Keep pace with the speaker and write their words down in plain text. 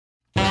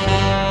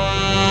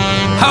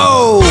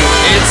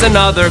it's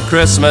another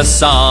Christmas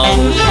song.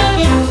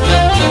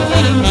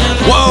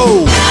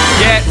 Whoa!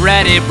 Get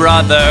ready,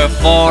 brother,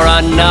 for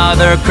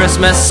another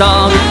Christmas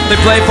song. They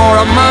play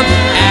for a month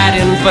ad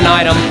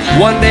infinitum.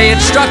 One day it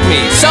struck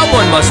me,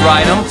 someone must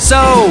write them.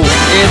 So,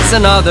 it's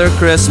another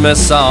Christmas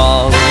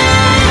song.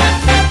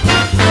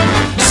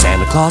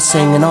 Santa Claus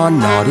singing on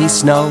naughty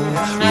snow,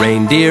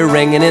 reindeer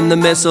ringing in the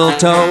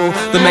mistletoe,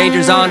 the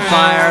manger's on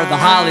fire, the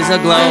holly's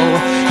aglow,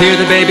 hear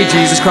the baby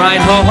Jesus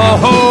crying ho ho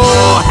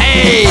ho.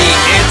 Hey,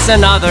 it's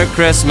another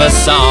Christmas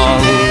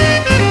song.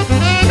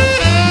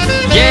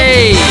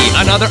 Yay!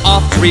 Another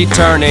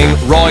oft-returning,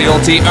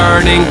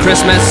 royalty-earning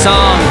Christmas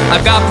song.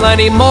 I've got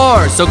plenty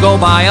more, so go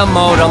buy a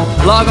modem.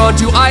 Log on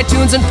to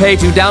iTunes and pay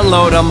to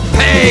download them.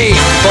 Pay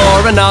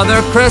for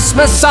another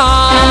Christmas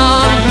song.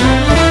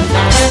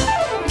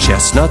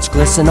 Chestnuts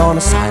glisten on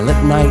a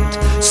silent night,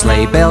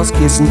 sleigh bells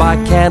kissing by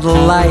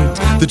candlelight.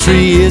 The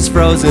tree is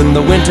frozen,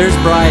 the winter's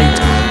bright.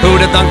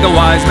 Who'd have thunk the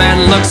wise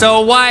man looked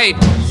so white?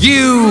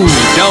 You,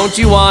 don't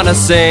you wanna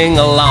sing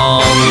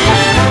along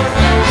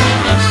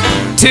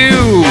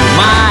to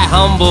my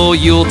humble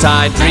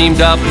Yuletide dreamed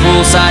up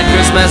poolside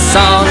Christmas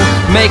song?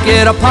 Make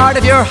it a part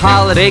of your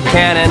holiday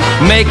canon,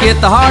 make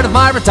it the heart of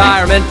my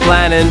retirement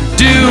planning.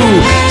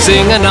 Do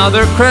sing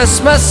another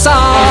Christmas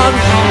song.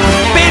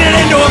 Beat it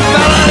into 'em,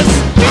 fellas.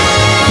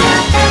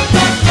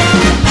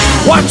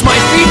 Watch my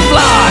feet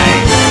fly.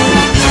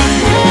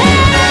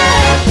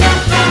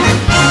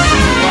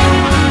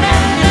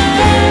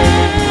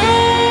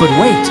 But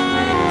wait,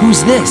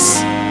 who's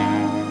this?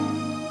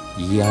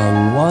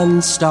 Young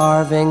ones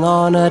starving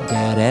on a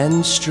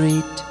dead-end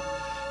street,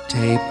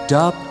 taped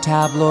up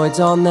tabloids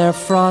on their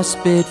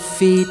frostbit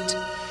feet.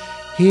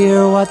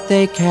 Hear what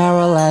they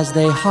carol as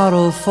they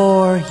huddle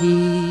for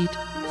heat.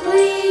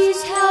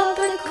 Please help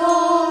the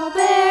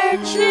Colbert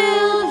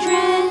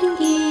children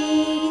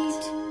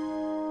eat.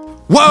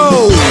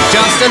 Whoa!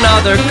 Just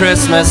another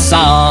Christmas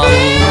song.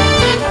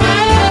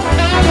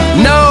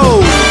 No,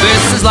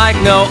 this is like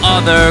no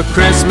other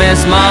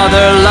Christmas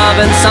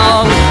mother-loving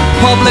song.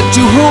 Public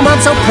to whom I'm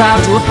so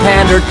proud to have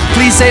pandered,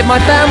 please save my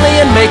family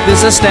and make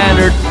this a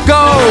standard.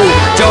 Go,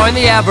 join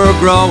the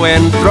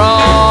ever-growing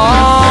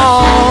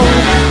throng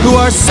who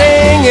are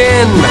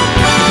singing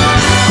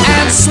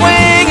and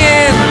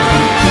swinging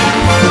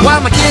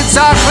while my kids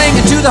are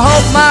clinging to the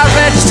hope my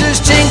register's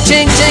ching,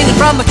 ching, chinging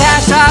from the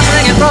cash I'm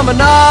bringing from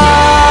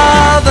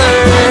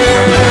another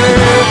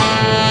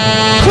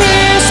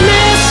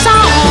Christmas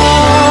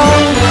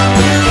song.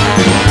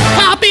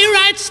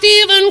 Copyright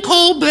Stephen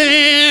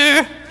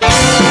Colbert.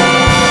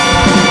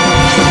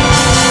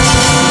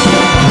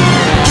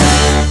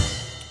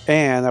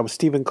 And that was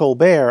Stephen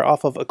Colbert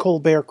off of A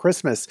Colbert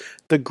Christmas,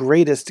 the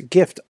greatest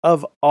gift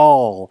of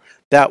all.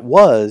 That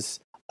was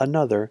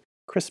another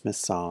Christmas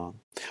song.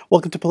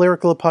 Welcome to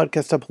Polyrical, a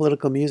podcast on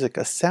political music,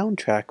 a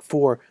soundtrack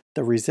for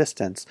the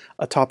resistance,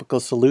 a topical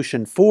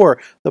solution for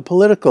the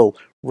political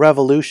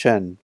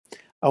revolution.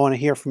 I want to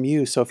hear from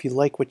you, so if you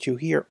like what you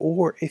hear,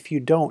 or if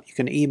you don't, you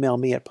can email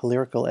me at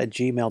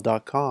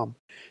polyrical@gmail.com.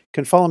 You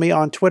can follow me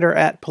on Twitter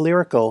at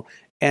Polyrical,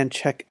 and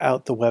check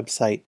out the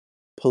website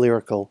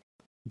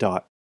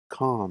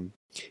polyrical.com.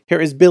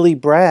 Here is Billy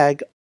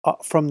Bragg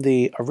from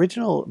the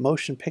original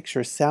motion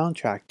picture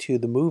soundtrack to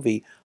the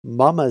movie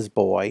Mama's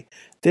Boy.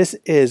 This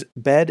is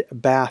Bed,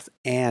 Bath,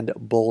 and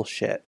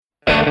Bullshit.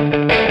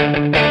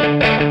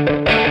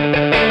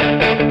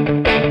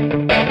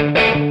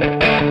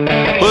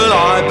 Well,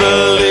 I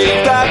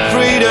believe that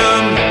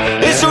freedom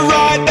is a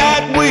right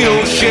that we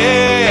all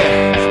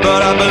share,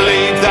 but I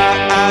believe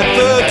that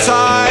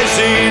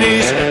advertising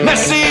is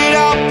messing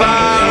up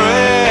our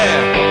air.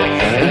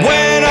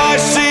 When I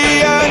see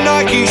a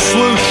Nike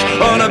swoosh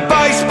on a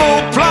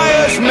baseball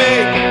player's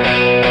mitt,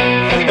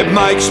 it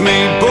makes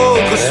me bull,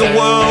 'cause the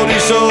world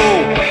is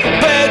all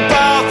bed,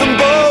 bath and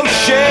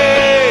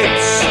bullshit.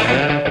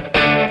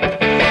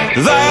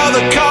 They are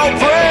the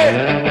culprit,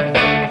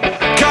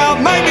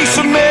 can't make me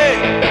submit.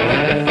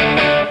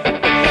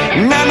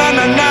 Na na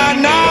na na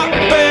na,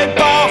 bed,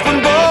 bath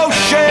and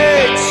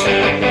bullshit.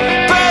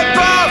 Bed,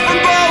 bath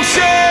and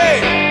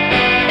bullshit.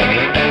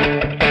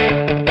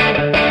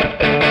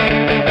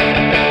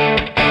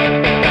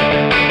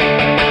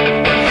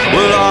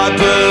 Well, I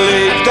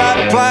believe that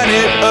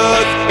planet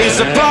Earth is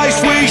a place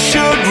we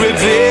should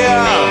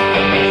revere,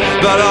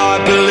 but I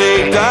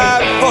believe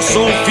that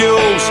fossil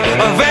fuels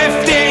are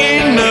left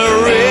in the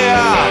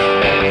rear.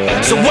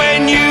 So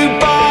when you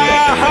buy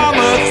a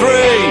Hummer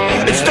 3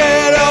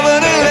 instead of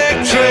an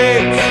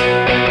electric,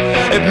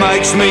 it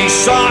makes me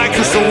sigh,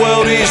 'cause the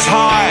world is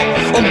high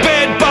on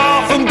bed,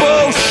 bath and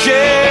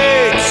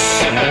bullshit.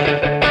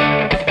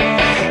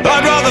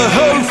 I'd rather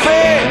hoof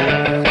it,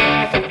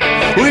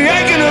 we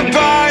ain't gonna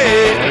buy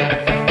it.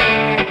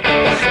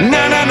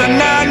 Na na na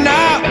na na,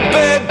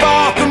 bed,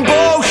 bath and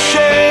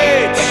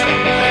bullshit.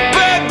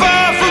 Bed,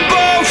 bath and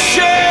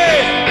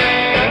bullshit.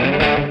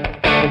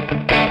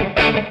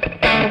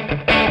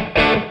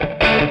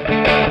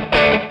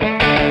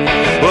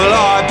 Well,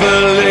 I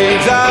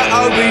believe that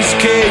obese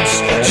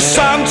kids just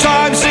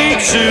sometimes eat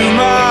too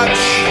much,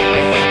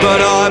 but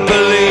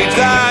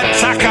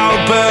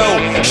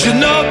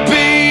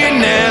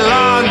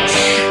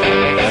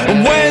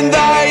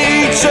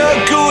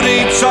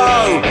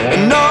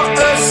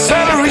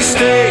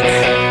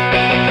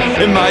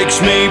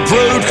me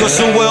brood, cause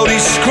the world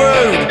is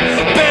screwed.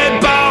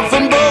 Bed, bath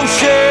and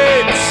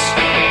bullshit.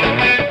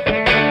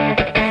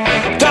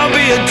 Don't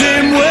be a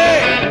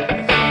dimwit,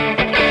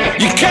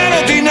 you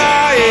cannot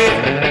deny it.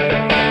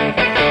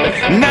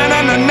 Na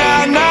na na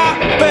na na.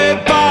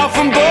 Bed, bath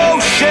and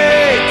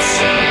bullshit.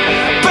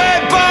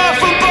 Bed,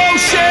 bath and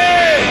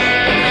bullshit.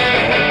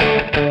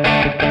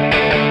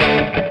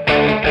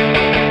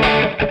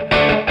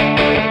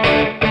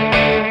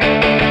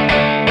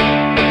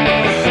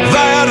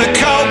 They are the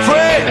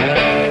culprit,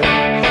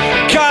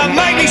 can't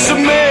make me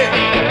submit.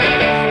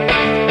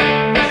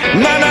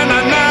 Na na na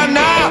na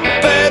na.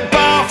 Bed,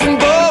 bath and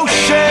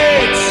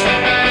bullshit.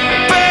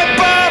 Bed,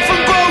 bath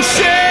and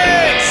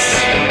bullshit.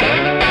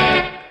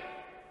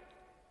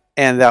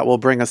 And that will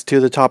bring us to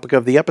the topic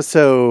of the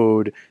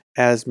episode,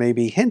 as may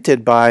be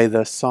hinted by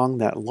the song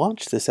that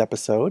launched this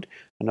episode,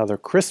 another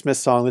Christmas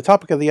song. The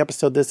topic of the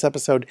episode this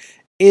episode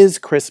is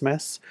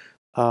Christmas.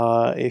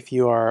 If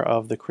you are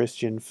of the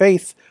Christian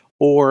faith,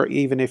 or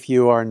even if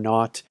you are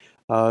not,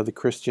 the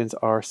Christians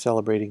are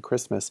celebrating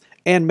Christmas,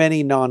 and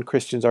many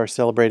non-Christians are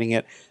celebrating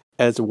it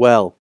as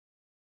well.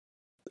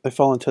 I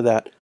fall into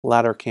that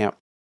latter camp.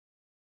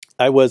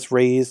 I was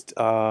raised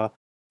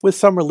with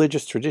some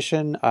religious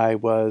tradition. I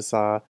was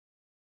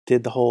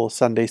did the whole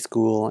Sunday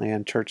school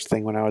and church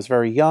thing when I was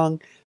very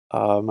young.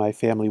 My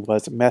family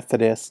was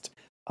Methodist,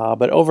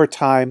 but over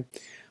time,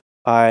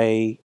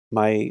 my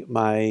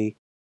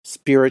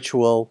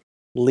spiritual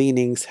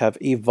leanings have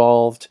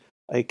evolved.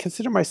 I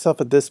consider myself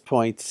at this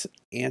point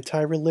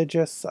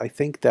anti-religious. I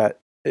think that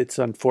it's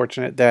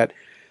unfortunate that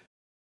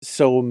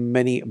so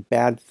many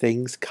bad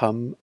things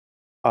come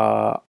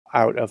out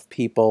of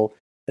people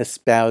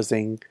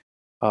espousing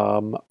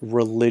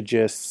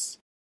religious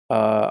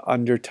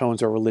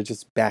undertones or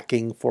religious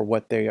backing for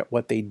what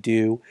they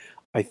do.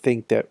 I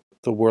think that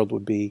the world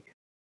would be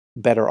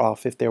better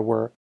off if there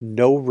were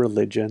no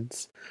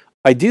religions.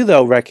 I do,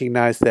 though,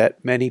 recognize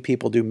that many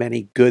people do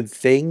many good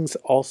things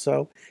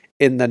also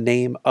in the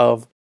name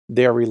of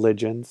their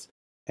religions,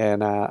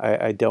 and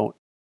I don't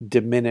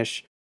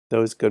diminish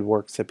those good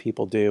works that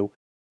people do.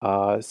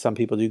 Some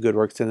people do good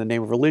works in the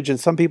name of religion.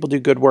 Some people do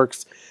good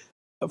works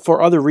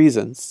for other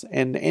reasons,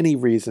 and any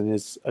reason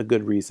is a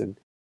good reason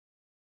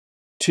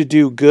to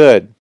do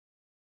good.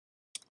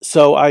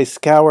 So I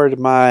scoured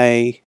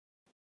my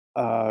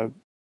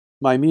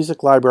my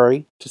music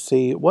library to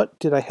see what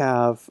did I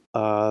have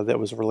that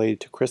was related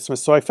to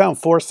Christmas. So I found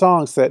 4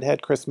 songs that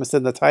had Christmas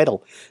in the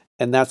title,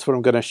 and that's what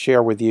I'm going to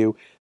share with you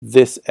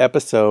this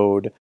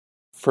episode.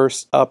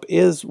 First up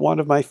is one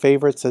of my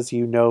favorites, as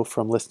you know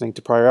from listening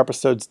to prior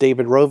episodes,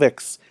 David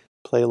Rovics.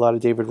 Play a lot of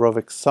David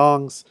Rovics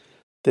songs.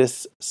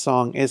 This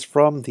song is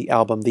from the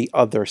album The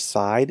Other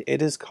Side.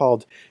 It is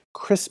called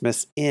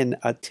Christmas in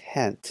a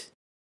Tent.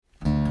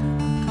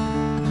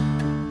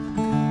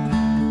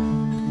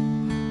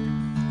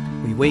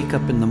 We wake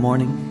up in the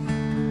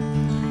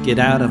morning, get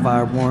out of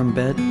our warm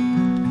bed.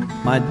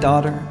 My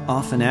daughter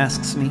often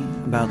asks me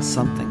about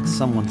something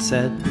someone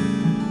said,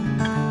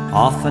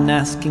 often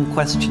asking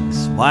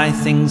questions why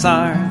things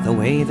are the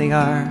way they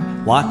are,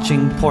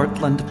 watching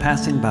Portland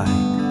passing by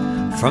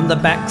from the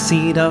back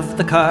seat of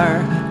the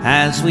car.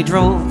 As we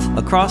drove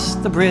across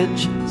the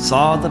bridge,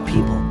 saw the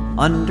people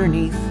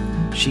underneath.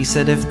 She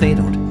said, if they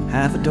don't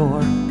have a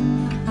door,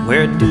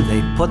 where do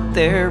they put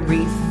their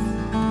wreath?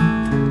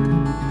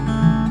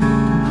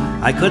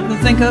 I couldn't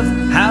think of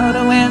how to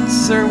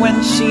answer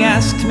when she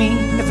asked me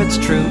if it's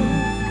true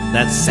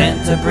that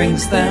Santa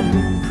brings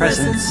them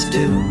presents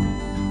too.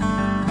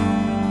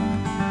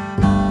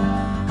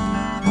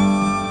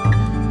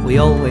 We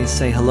always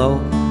say hello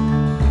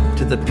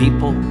to the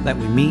people that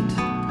we meet,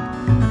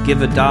 give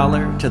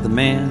 $1 to the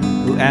man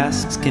who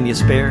asks, can you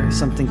spare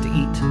something to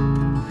eat?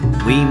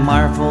 We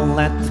marvel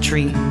at the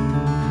tree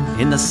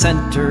in the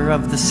center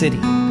of the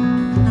city.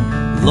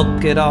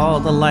 Look at all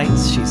the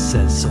lights, she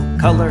says, so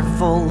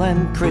colorful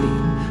and pretty.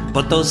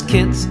 But those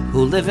kids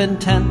who live in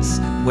tents,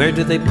 where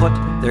do they put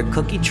their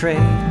cookie tray?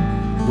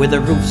 With a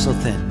roof so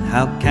thin,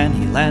 how can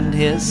he land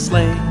his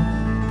sleigh?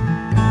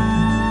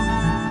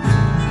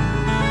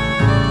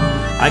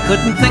 I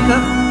couldn't think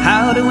of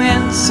how to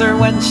answer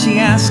when she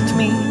asked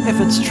me if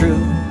it's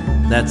true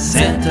that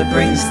Santa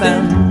brings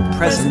them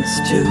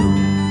presents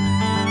too.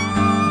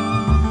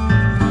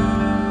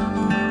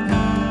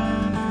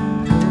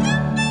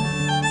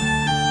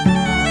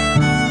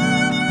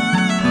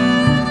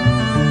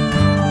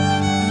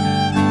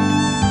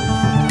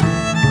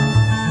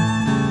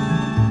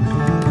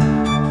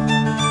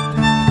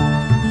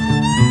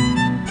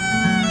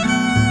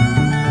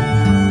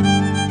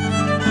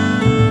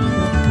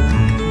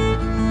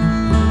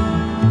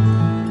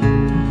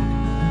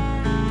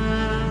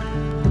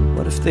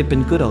 They've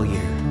been good all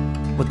year.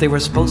 What they were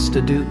supposed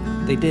to do,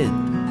 they did.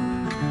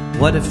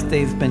 What if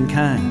they've been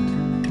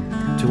kind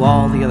to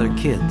all the other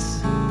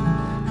kids?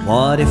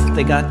 What if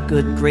they got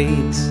good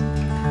grades,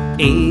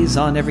 A's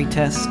on every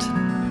test,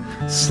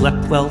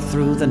 slept well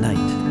through the night,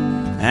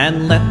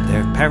 and let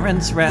their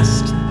parents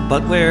rest?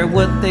 But where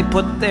would they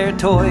put their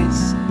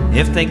toys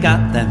if they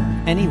got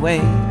them anyway?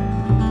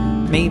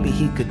 Maybe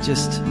he could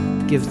just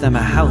give them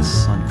a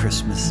house on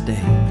Christmas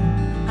Day.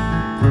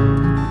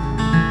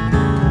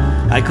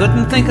 I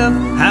couldn't think of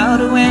how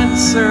to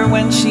answer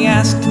when she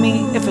asked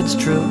me if it's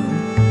true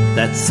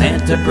that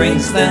Santa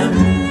brings them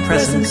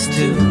presents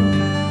too.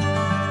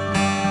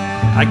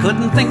 I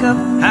couldn't think of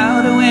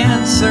how to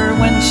answer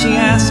when she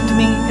asked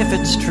me if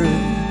it's true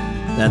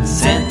that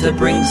Santa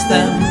brings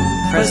them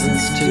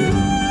presents too.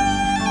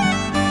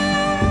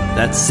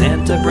 That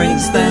Santa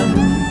brings them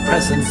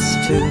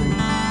presents too.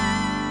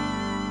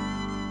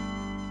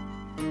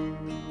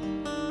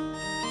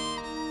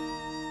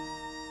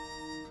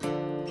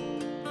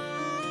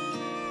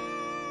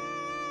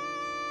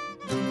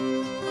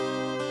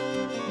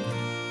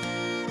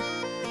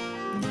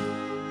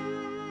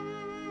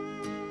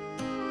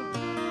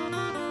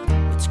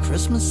 It's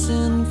Christmas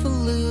in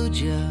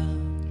Fallujah.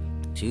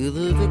 To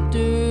the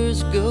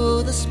victors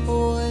go the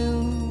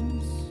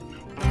spoils.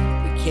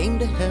 We came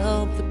to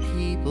help the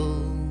people.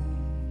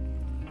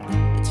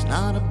 It's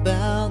not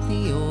about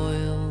the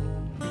oil.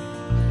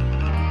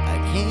 I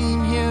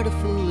came here to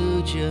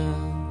Fallujah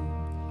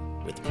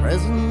with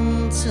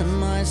presents in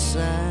my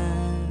sack.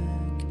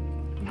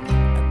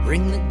 I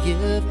bring the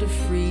gift of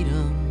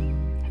freedom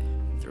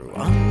through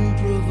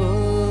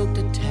unprovoked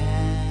attack.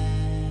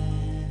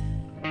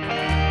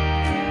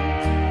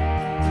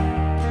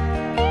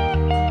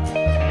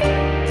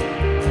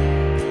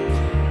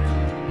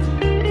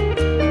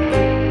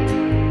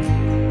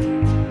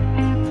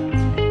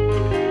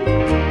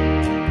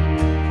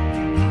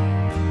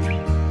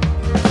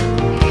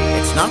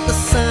 Not the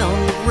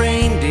sound of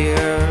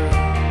reindeer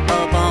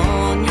up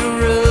on your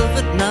roof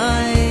at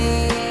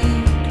night.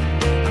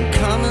 I'm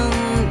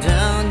coming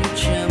down your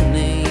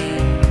chimney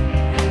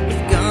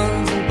with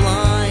guns and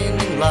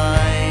blinding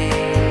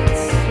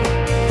lights.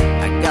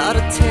 I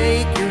gotta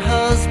take your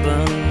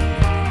husband,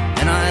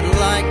 and I'd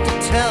like to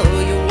tell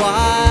you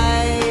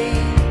why,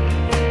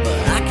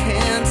 but I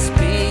can't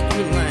speak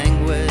your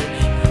language.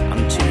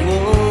 I'm too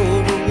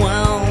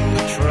overwhelmed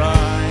to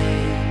try.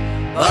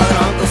 But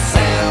Uncle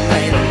Sam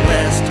made a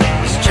list.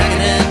 He's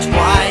checking it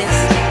twice.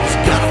 He's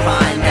gotta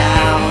find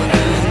out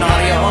who's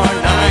naughty or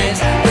nice.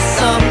 But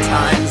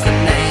sometimes the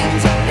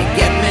names, they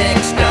get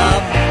mixed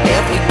up.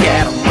 If we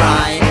get them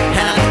right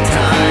half the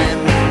time,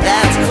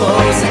 that's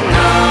close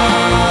enough.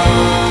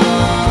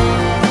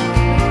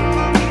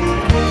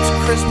 It's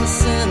Christmas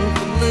in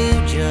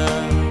Fallujah.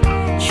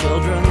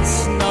 Children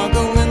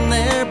snuggle in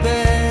their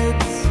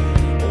beds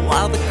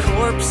while the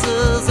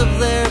corpses of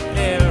their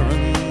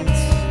parents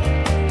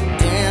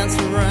dance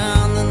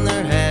around in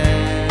their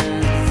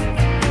heads.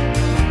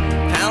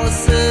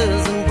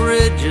 Palaces and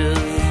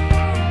bridges,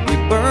 we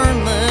burn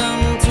them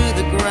to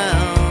the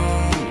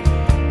ground.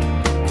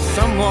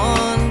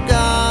 Someone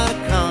got a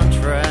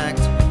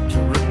contract to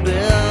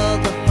rebuild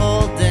the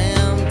whole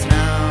damn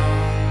town.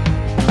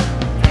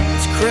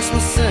 It's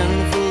Christmas in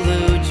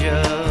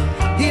Fallujah.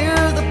 Hear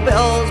the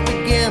bells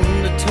begin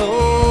to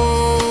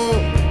toll.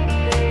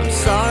 I'm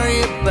sorry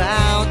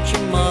about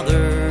your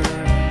mother.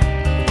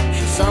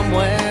 She's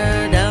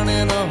somewhere down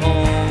in a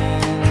hole.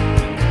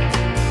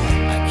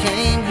 I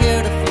came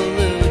here to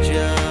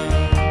Fallujah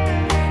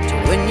to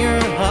win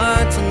your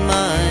hearts and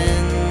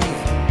minds.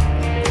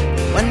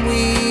 When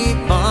we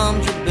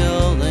bombed your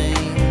building,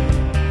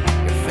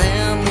 your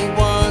family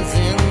was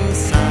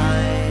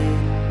inside.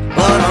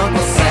 But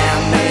Uncle Sam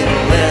made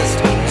a list.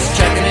 He's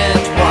checking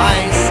it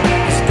twice.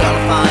 He's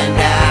gotta find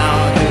out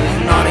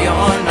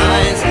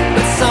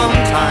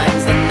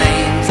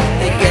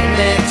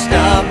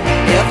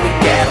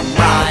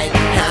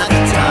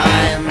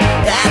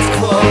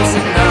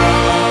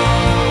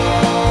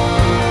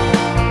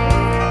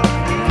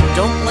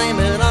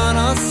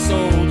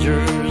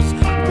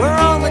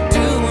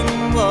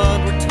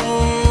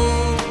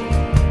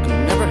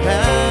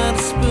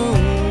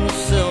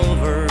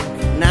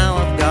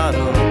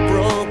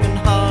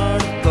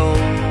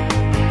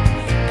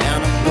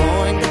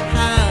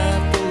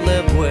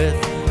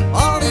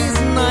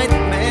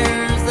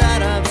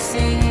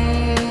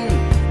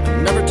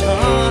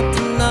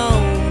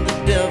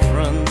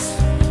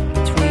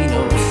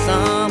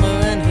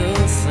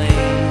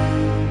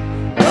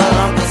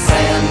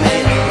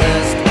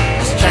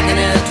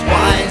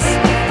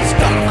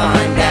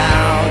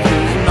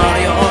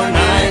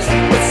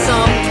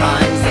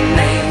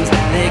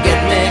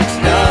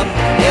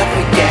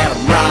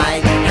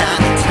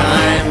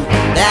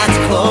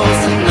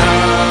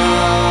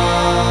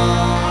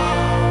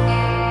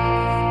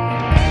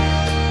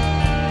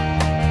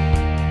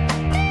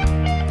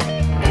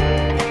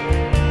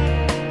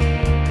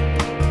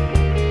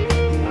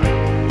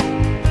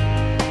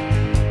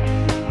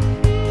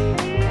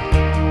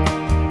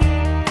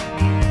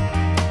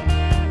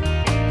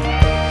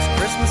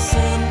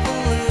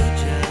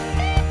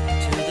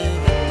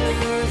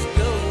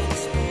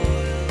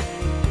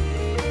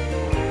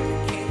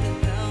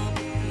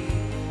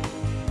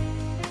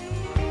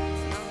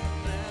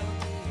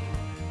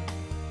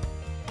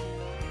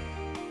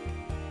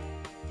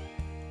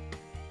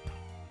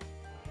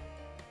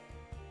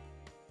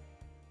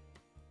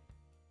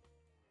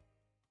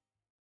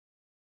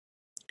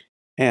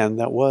And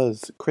that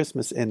was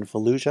Christmas in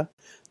Fallujah.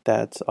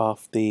 That's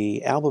off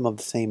the album of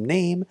the same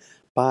name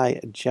by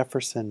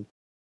Jefferson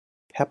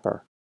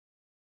Pepper.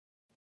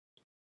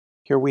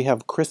 Here we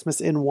have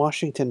Christmas in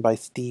Washington by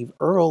Steve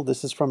Earle.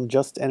 This is from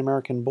Just an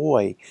American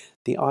Boy,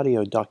 the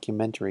audio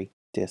documentary,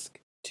 Disc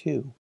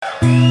 2.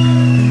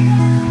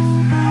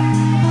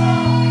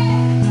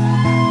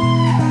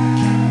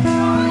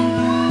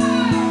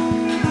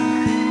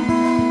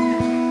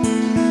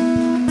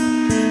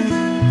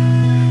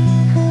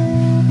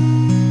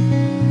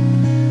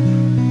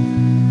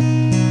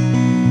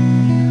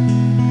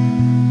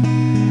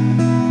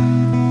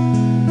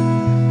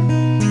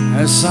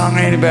 This song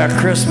ain't about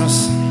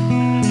Christmas, and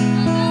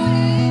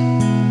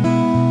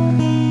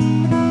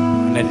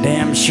it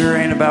damn sure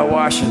ain't about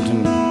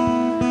Washington.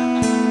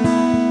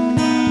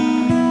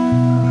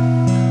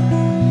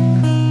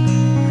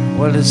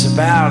 What it's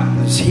about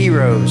is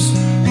heroes.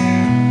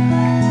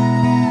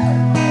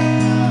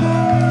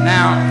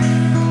 Now,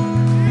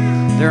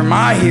 they're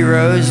my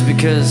heroes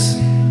because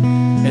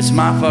it's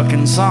my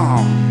fucking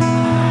song.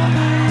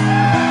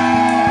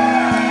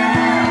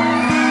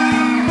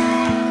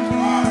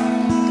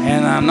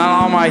 And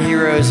not all my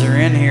heroes are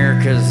in here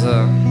because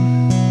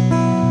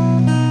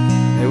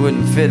they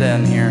wouldn't fit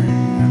in here.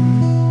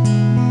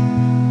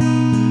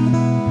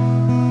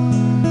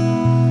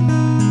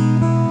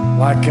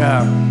 Like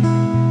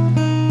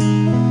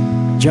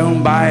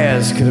Joan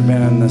Baez could have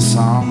been in this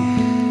song.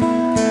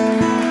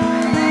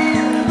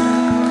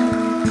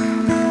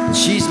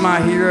 She's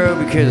my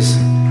hero because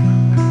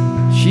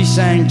she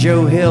sang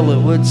Joe Hill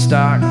at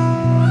Woodstock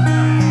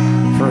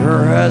for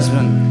her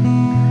husband,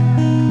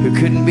 who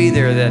couldn't be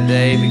there that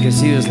day because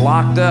he was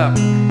locked up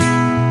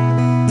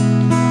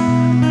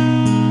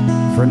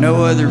for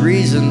no other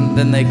reason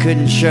than they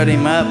couldn't shut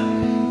him up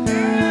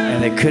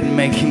and they couldn't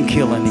make him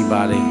kill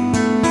anybody.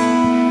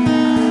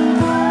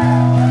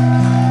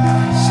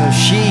 So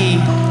she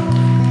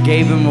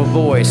gave him a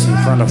voice in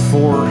front of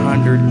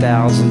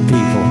 400,000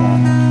 people.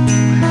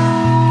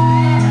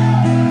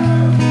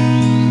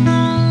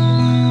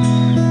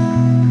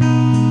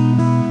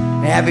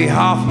 Abby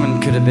Hoffman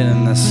could have been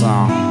in this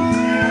song.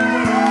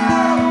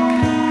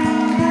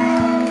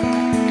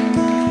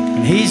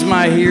 He's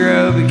my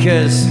hero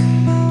because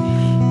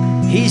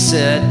he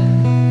said,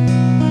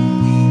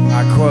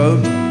 I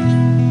quote,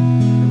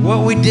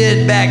 "What we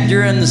did back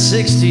during the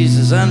 60s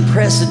is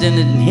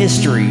unprecedented in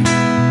history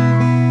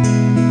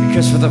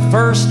because for the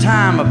first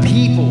time a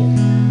people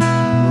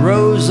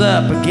rose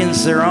up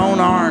against their own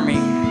army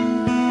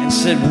and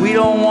said, we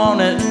don't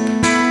want it,'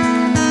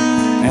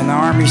 and the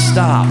army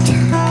stopped."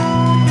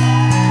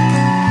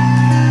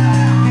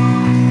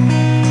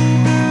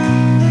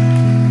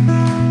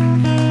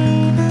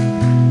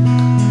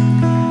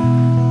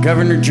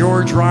 Governor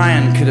George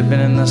Ryan could have been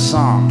in this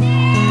song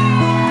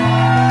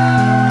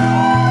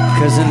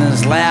because in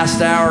his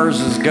last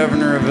hours as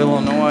governor of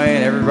Illinois,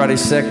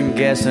 everybody's second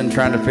guessing,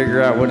 trying to figure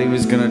out what he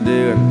was going to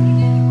do.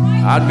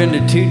 And I'd been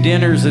to 2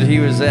 dinners that he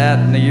was at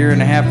in a year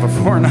and a half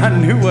before, and I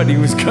knew what he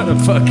was going to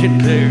fucking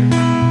do.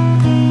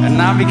 And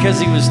not because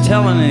he was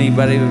telling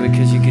anybody, but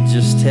because you could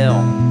just tell.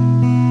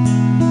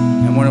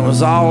 And when it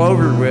was all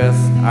over with,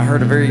 I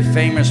heard a very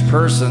famous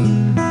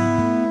person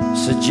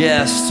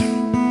suggest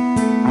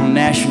on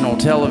national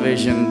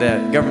television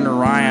that Governor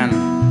Ryan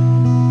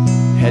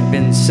had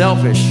been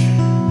selfish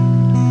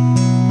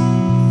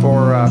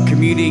for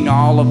commuting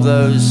all of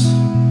those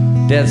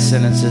death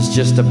sentences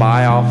just to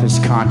buy off his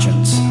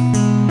conscience.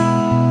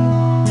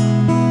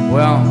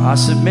 Well, I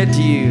submit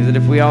to you that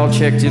if we all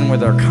checked in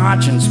with our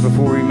conscience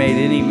before we made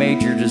any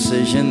major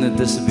decision, that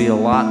this would be a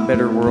lot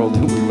better world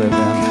than we live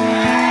in.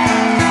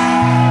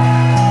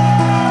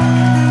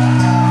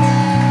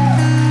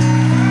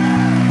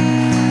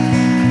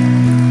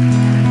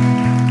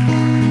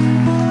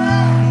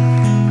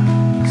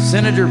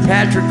 Senator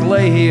Patrick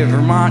Leahy of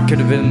Vermont could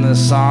have been in this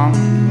song.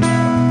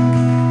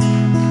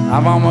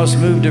 I've almost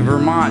moved to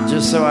Vermont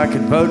just so I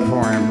could vote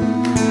for him,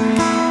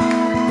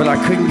 but I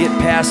couldn't get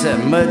past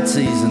that mud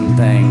season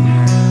thing.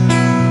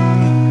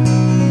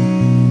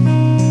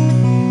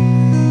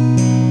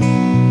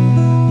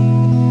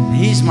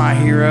 He's my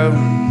hero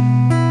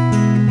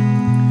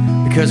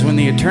because when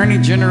the Attorney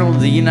General of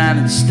the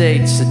United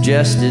States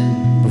suggested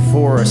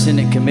before a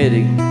Senate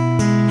committee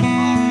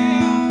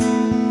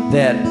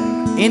that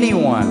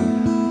anyone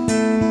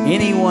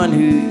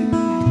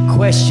who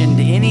questioned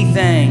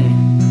anything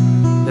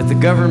that the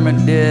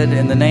government did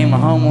in the name of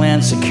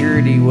Homeland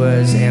Security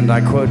was, and I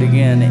quote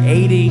again,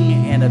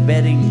 aiding and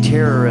abetting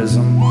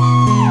terrorism,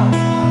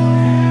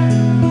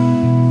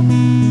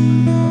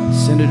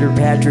 Senator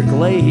Patrick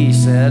Leahy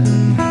said,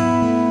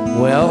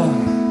 well,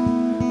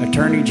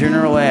 Attorney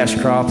General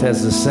Ashcroft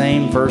has the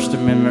same First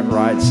Amendment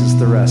rights as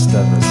the rest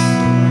of us.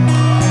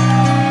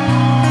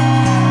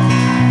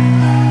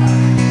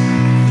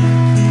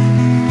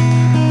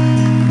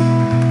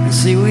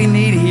 See, we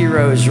need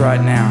heroes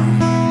right now.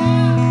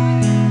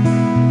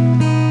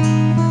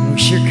 We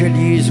sure could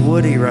use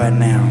Woody right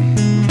now.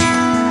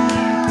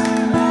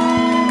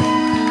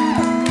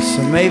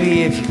 So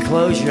maybe if you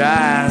close your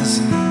eyes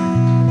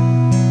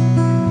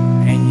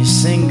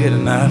sing good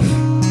enough.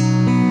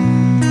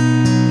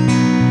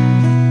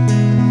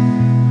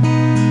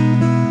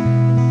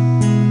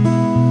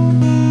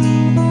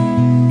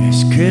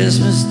 It's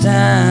Christmas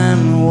time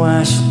in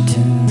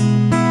Washington,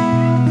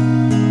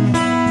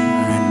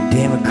 and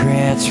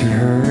Democrats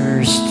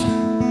rehearsed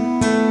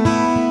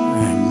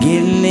and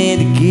getting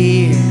into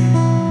gear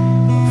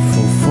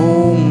for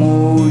 4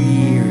 more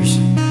years.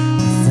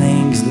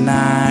 Things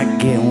not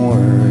getting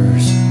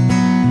worse.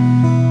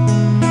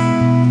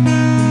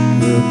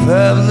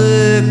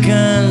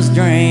 Republicans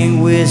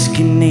drink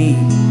whiskey neat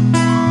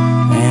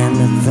and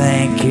to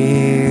thank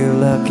your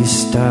lucky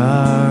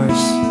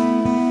stars.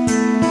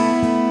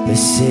 They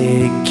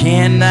said it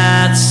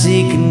cannot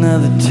seek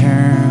another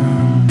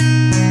term.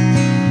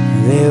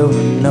 There'll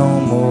be no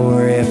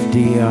more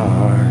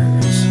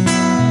FDRs.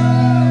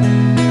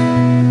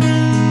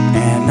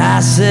 And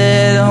I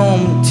sat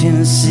home in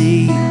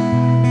Tennessee,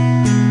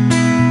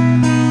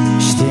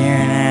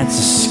 staring at the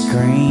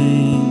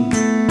screen,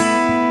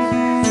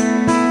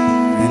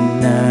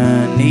 an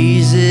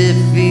uneasy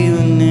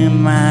feeling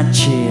in my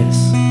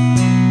chest.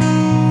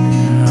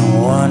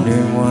 I'm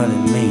wondering what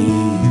it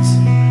means.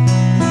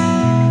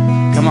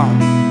 Come on.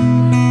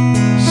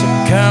 So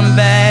come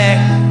back,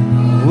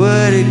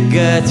 Woody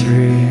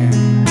Guthrie.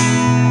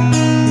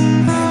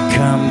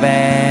 Come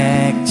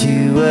back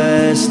to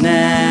us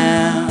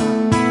now.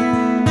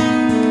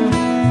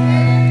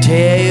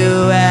 Tell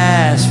your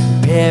eyes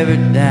from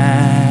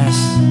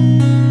paradise,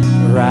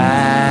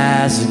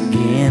 rise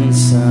again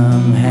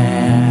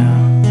somehow.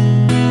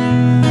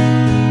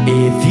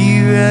 If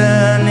you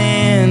run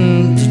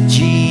into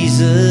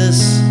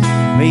Jesus,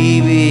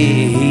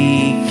 maybe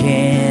he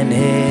can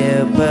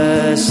help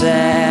us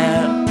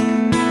out.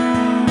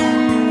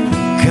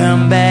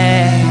 Come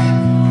back,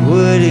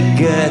 Woody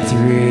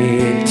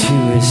Guthrie, to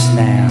us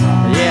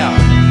now. Yeah.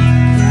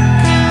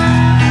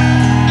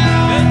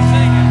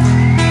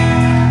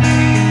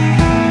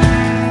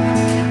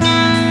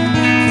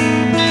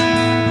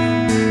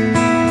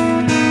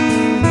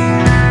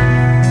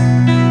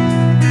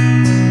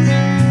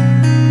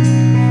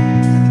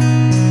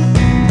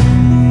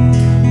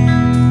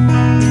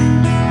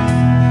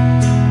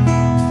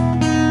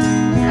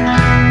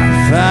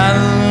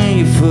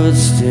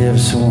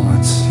 Footsteps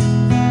once,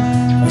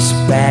 us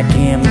back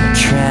in the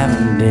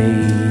traveling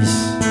days.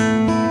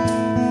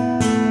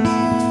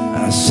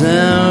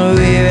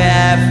 Somewhere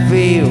I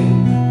feel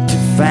to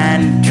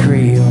find a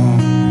trail.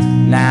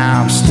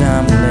 Now I'm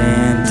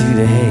stumbling through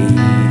the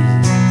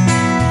haze.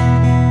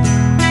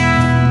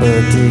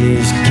 But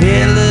there's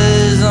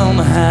killers on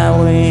the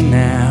highway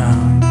now,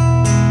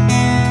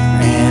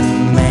 and the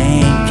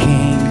man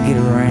can't get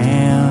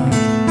around.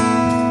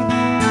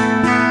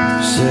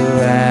 So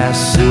I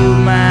sold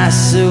my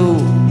soul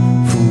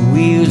for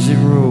wheels that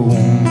roll.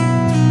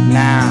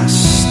 Now I'm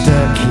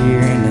stuck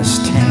here in this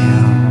town.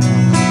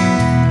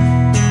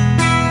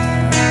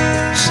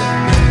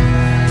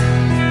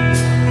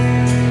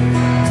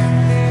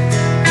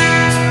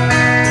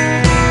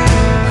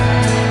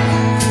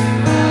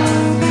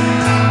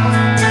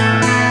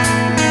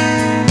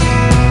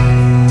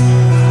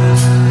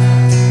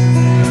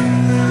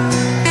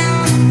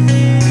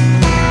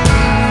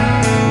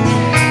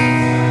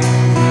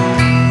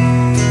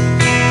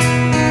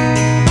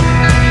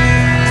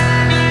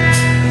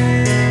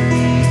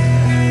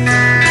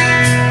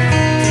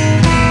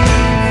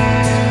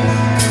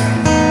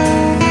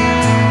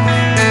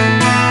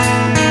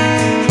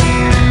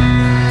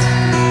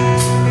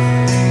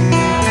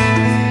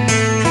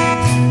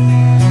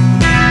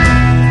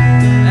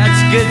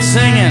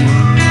 Singing.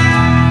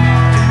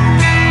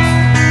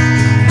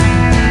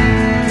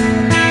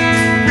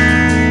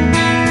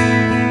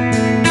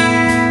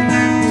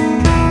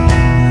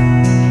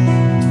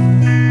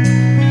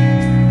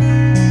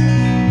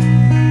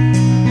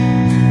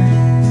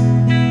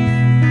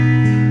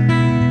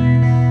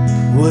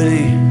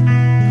 Woody,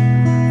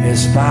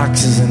 there's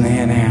foxes in the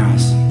hen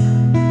house.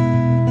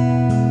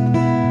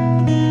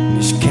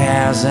 There's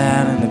cows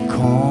out in the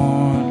corn.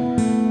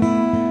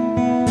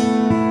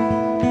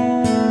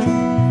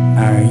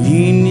 Our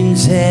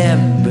unions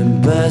have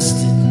been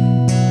busted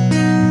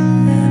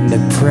and the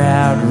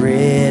proud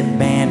red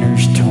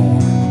banner's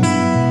torn.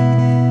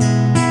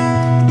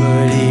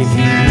 But if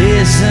you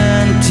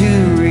listen to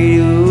the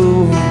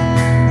radio,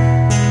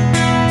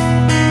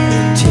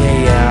 they'll tell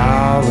you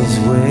all is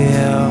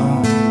well.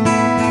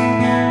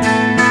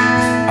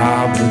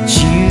 But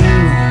you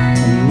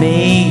and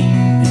me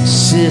and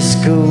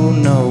Cisco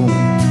know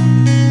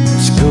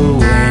it's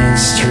going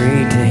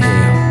straight to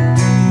hell.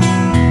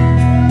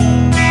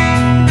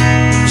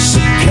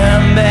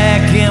 Come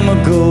back, Emma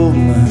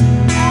Goldman.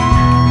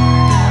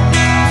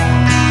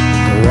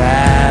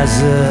 Rise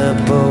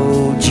up,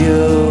 old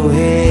Joe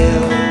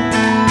Hill.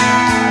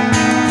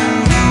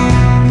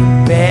 The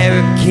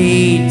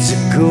barricades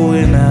are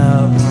going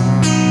up.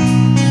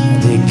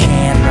 They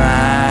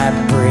cannot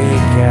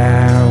break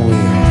our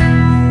will.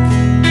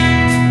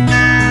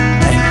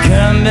 And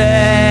come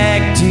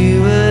back to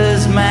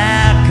us,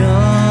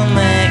 Malcolm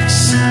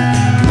X,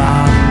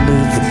 Martin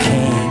Luther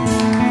King.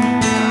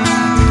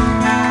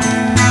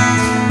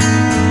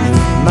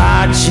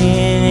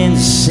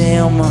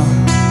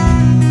 mama,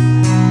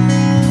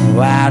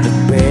 while the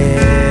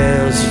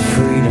bells of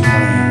freedom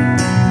ring,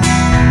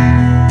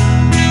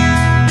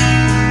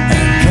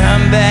 and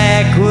come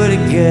back with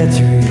a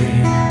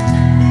Guthrie,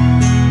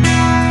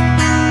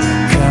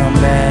 come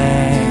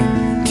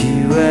back to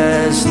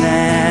us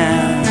now.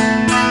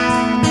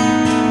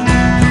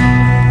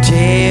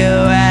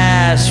 Tale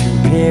eyes from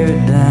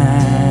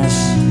paradise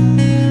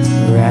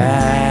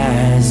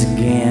rise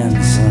again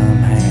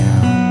somehow.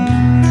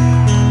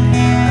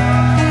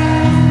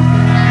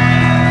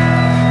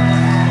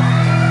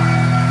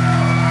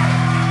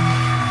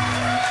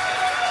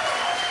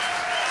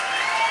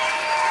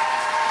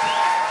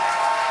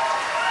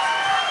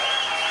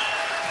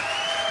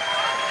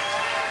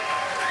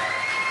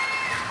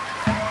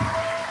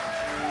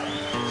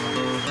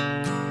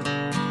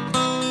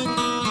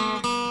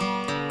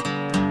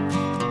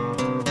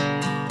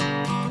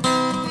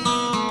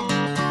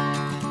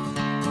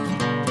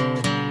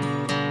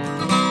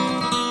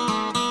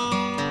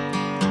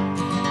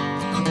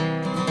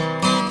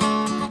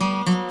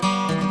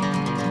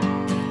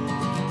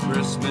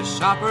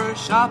 Shoppers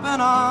shopping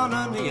on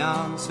a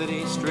neon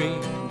city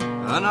street.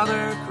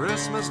 Another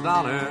Christmas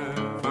dollar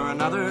for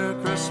another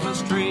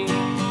Christmas tree.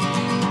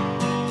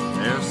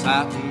 They're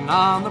satin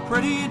on the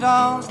pretty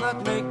dolls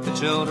that make the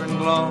children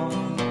glow,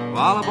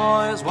 while a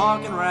boy is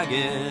walking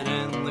ragged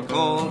in the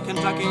cold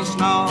Kentucky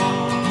snow.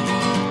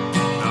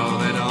 No,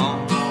 they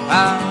don't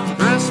have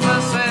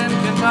Christmas in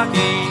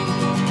Kentucky.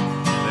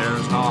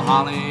 There's no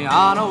holly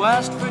on a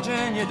West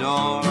Virginia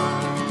door,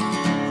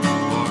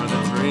 for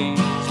the trees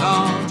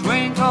don't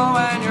twinkle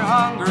when you're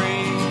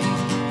hungry,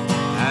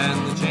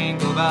 and the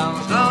jingle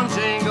bells don't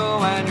jingle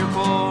when you're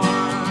poor.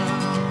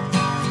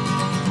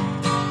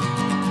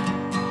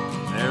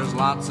 There's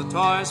lots of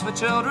toys for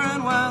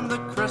children when the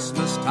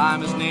Christmas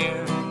time is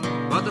near,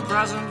 but the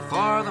present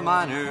for the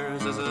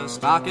miners is a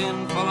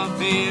stocking full of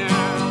fear.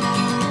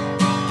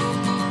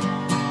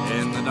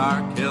 In the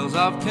dark hills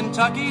of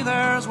Kentucky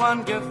there's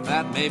one gift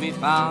that may be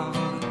found,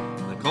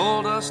 the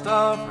coldest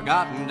of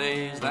forgotten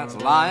days that's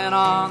lying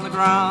on the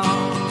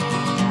ground.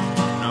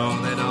 No,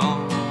 they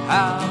don't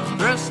have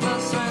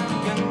Christmas in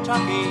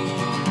Kentucky.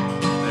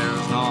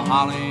 There's no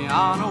holly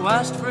on a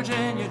West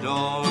Virginia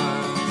door,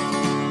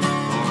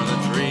 for the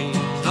trees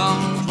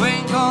don't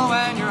twinkle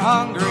when you're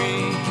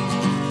hungry,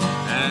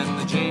 and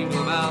the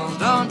jingle bells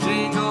don't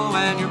jingle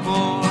when you're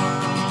poor.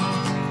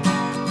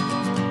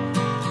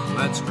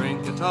 Let's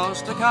drink a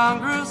toast to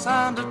Congress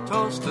and a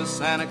toast to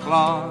Santa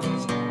Claus,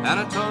 and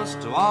a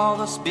toast to all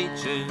the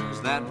speeches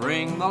that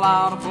bring the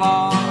loud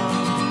applause.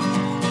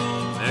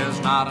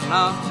 There's not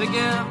enough to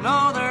give,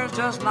 no, there's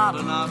just not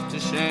enough to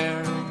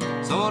share,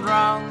 so we'll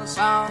drown the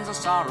sounds of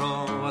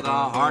sorrow with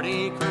a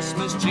hearty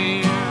Christmas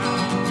cheer.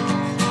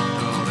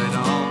 No, they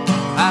don't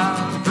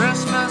have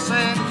Christmas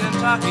in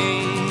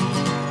Kentucky.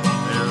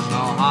 There's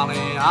no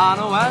holly on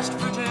a West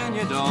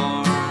Virginia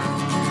door,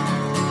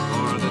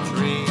 for the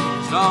trees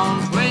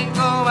don't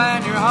twinkle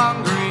when you're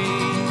hungry,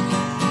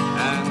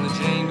 and the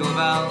jingle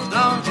bells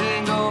don't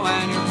jingle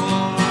when you're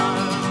poor.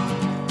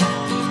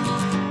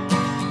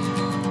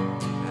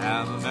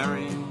 Have a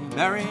merry,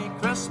 merry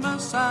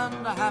Christmas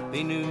and a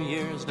happy New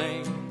Year's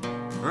Day,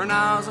 for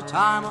now's a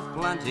time of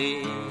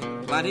plenty,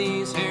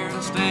 plenty's here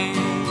to stay.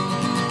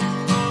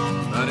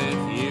 But if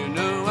you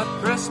knew what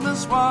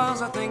Christmas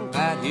was, I think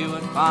that you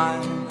would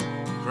find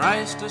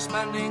Christ is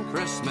spending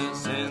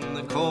Christmas in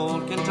the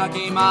cold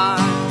Kentucky mine.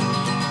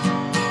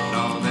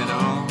 No, they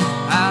don't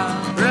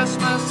have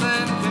Christmas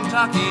in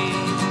Kentucky.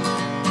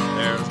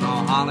 There's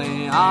no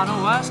holly on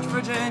a West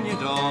Virginia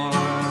door,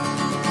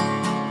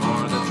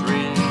 for the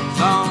trees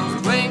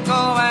don't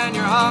twinkle when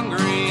you're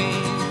hungry,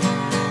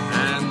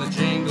 and the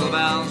jingle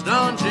bells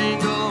don't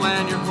jingle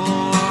when you're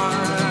poor.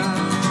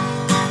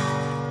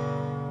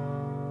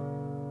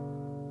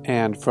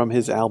 And from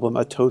his album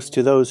A Toast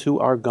to Those Who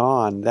Are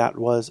Gone, that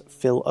was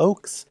Phil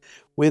Ochs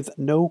with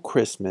No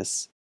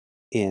Christmas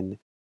in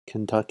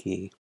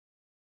Kentucky.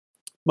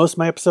 Most of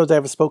my episodes I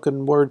have a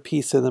spoken word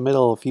piece in the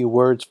middle, a few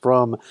words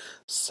from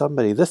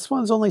somebody. This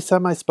one's only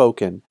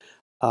semi-spoken.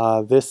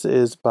 This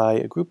is by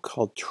a group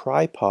called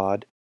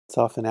Tripod. It's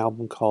off an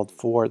album called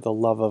For the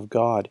Love of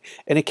God.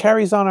 And it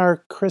carries on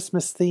our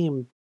Christmas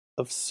theme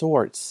of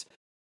sorts.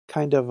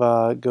 Kind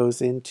of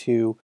goes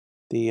into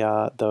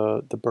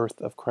the birth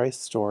of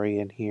Christ story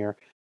in here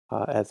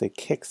as it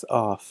kicks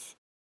off.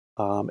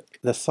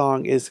 The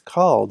song is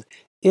called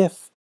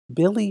If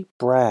Billy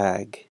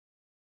Bragg.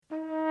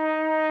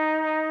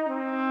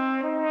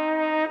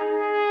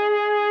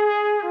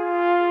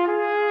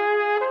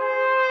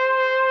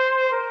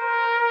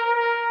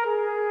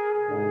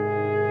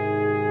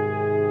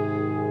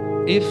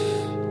 If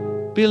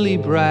Billy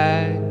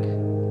Bragg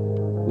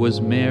was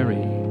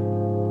Mary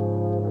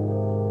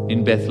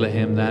in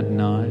Bethlehem that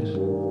night,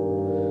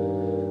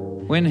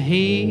 when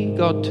he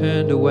got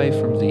turned away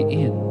from the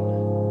inn,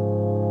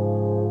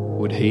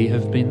 would he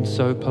have been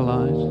so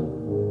polite?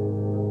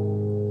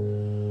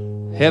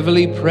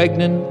 Heavily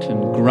pregnant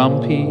and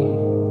grumpy,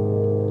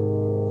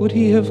 would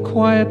he have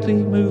quietly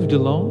moved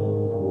along?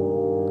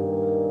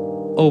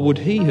 Or would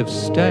he have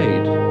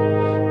stayed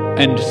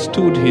and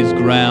stood his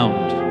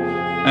ground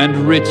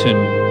and written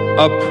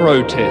a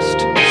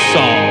protest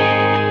song?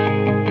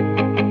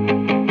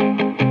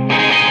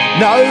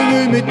 No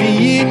room at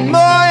the inn,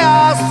 my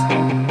ass.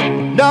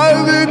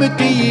 No room at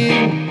the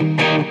inn.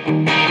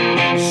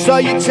 So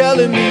you're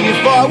telling me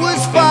if I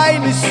was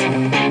famous,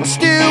 I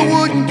still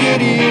wouldn't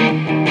get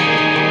in?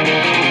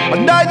 I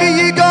know that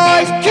you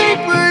guys keep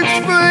rooms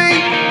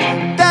free,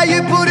 that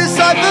you put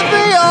aside for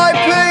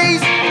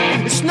VIPs.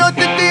 It's not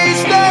that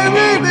there's no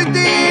room at the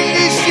inn,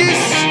 it's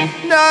just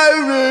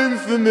no room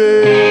for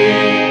me.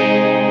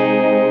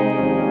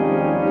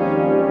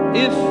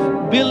 If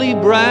Billy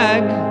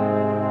Bragg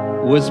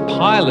was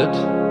Pilate,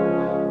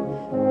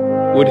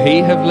 would he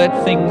have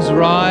let things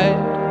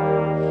ride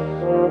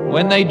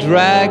when they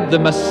dragged the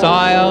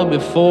Messiah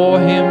before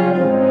him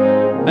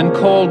and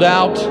called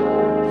out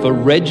for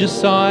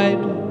regicide?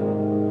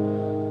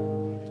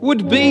 Would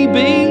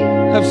BB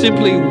have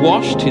simply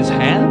washed his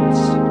hands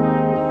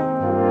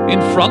in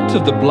front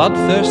of the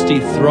bloodthirsty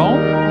throng?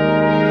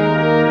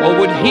 Or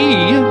would he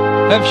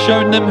have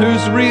shown them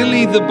who's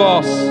really the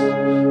boss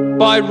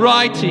by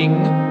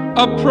writing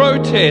a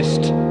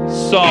protest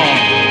song?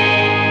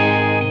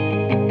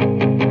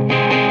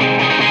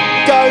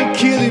 Don't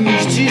kill him,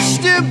 he's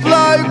just a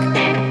bloke.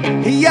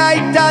 He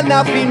ain't done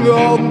nothing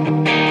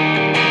wrong.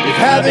 If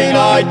having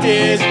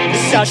ideas is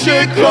such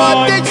a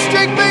crime, then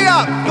string me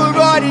up for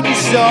writing a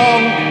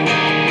song.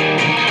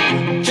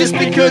 Just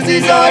because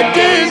his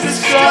ideas are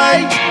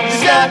strange,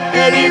 is that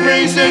any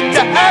reason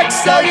to act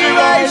so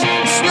deranged?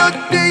 It's not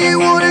that you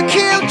want to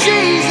kill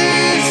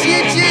Jesus,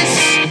 you're just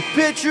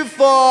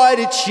petrified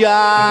of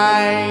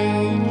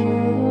change.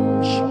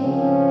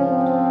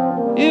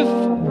 If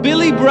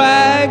Billy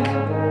Bragg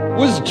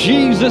was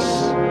Jesus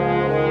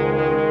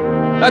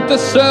at the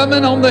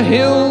Sermon on the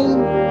Hill,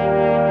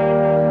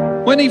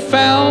 when he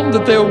found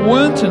that there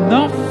weren't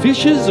enough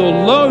fishes or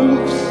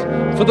loaves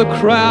for the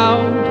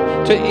crowd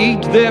to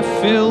eat their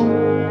fill,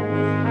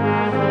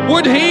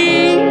 would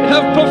he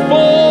have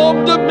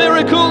performed a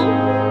miracle,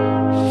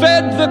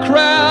 fed the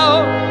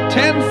crowd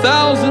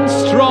 10,000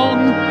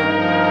 strong?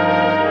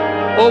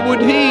 Or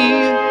would he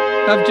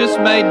have just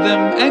made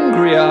them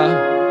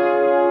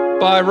angrier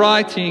by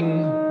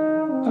writing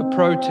a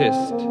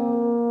protest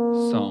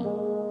song?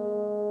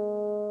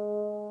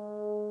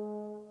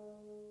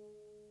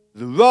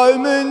 The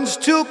Romans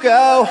took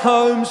our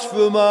homes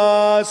from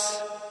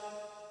us.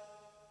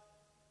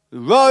 The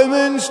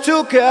Romans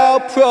took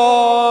our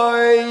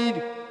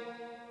pride.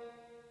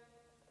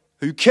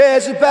 Who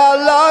cares about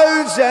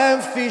loaves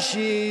and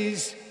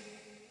fishes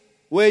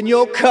when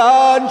your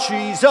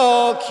country's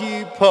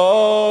occupied?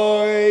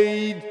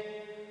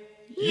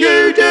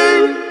 You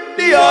do,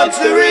 the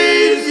answer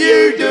is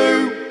you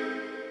do.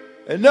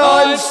 And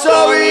I'm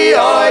sorry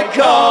I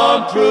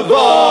can't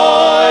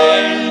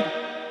provide.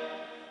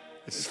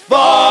 As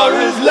far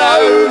as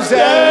loaves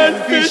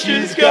and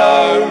fishes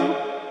go,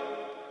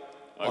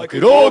 I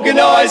could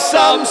organise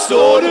some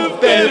sort of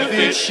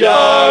benefit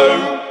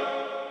show.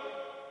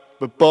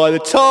 But by the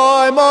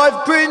time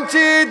I've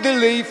printed the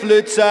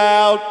leaflets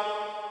out,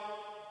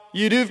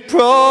 you'd have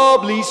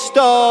probably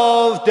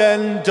starved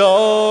and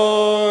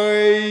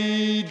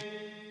died.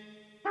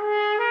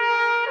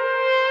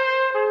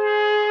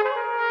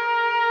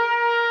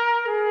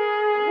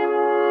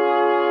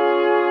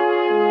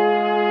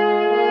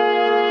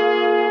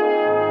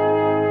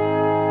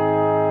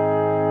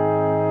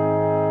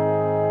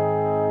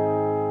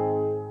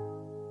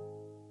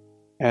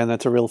 And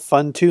that's a real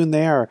fun tune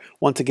there.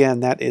 Once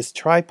again, that is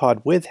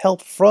Tripod with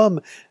help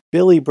from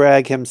Billy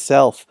Bragg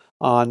himself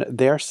on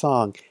their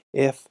song,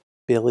 If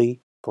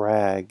Billy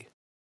Bragg.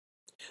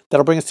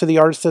 That'll bring us to the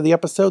artist of the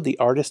episode. The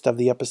artist of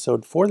the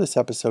episode for this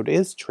episode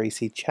is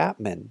Tracy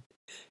Chapman.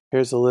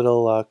 Here's a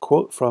little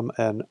quote from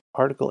an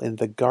article in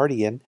The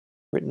Guardian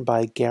written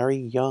by Gary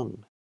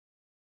Young.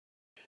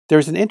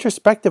 There's an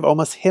introspective,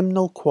 almost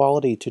hymnal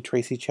quality to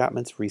Tracy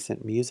Chapman's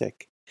recent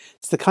music.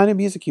 It's the kind of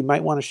music you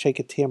might want to shake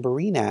a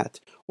tambourine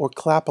at or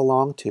clap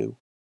along to.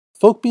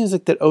 Folk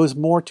music that owes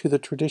more to the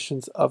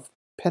traditions of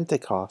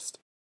Pentecost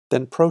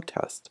than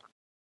protest.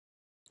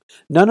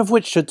 None of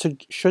which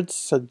should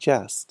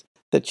suggest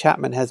that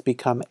Chapman has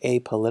become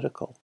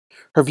apolitical.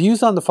 Her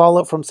views on the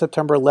fallout from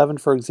September 11,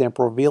 for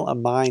example, reveal a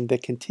mind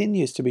that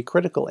continues to be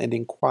critical and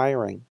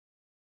inquiring.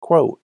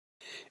 Quote,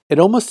 "It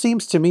almost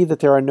seems to me that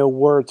there are no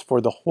words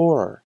for the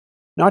horror,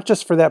 not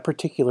just for that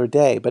particular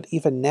day, but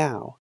even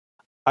now.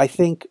 I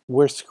think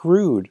we're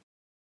screwed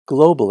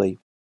globally,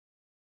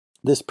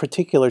 this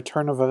particular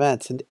turn of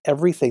events and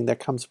everything that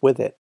comes with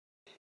it.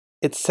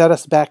 It set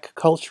us back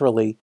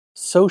culturally,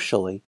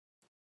 socially,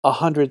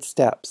 100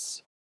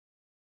 steps.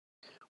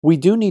 We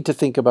do need to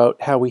think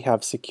about how we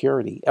have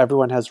security.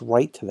 Everyone has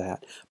right to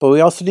that. But we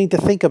also need to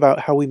think about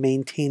how we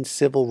maintain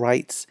civil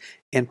rights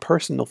and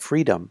personal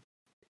freedom.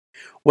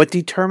 What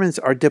determines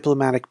our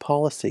diplomatic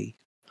policy?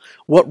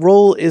 What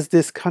role is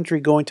this country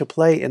going to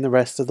play in the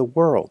rest of the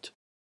world?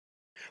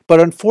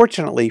 But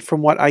unfortunately,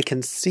 from what I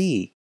can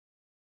see,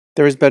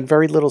 There has been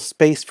very little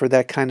space for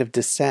that kind of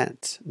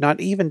dissent. Not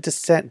even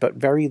dissent, but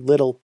very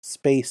little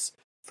space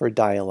for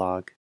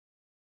dialogue.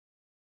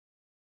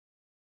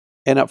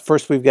 And up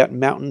first, we've got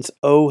Mountains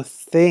Oh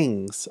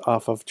Things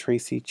off of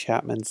Tracy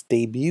Chapman's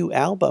debut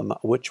album,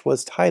 which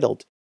was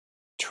titled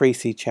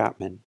Tracy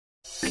Chapman.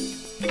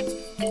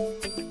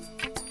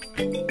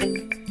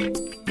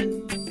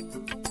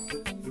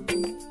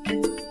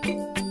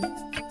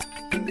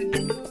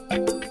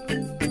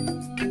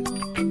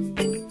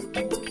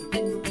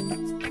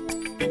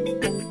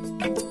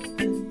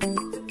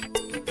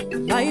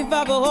 Life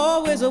I've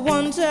always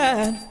wanted,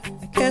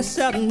 I guess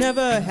I'll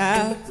never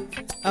have.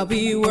 I'll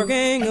be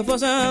working for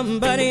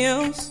somebody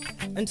else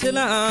until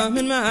I'm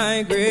in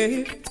my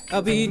grave.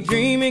 I'll be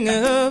dreaming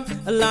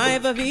of a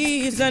life of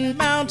ease and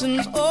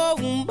mountains,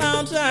 oh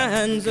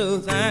mountains, oh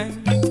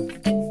thanks.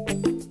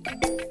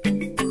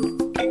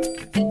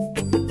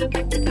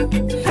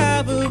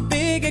 Have a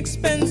big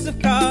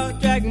expensive car,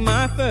 drag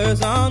my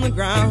furs on the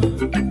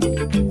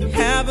ground.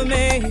 Have a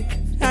maid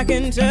I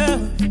can tell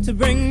to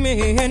bring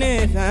me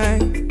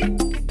anything.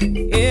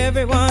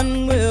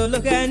 Everyone will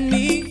look at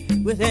me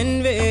with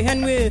envy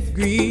and with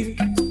greed.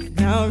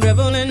 Now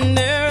revel in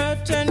their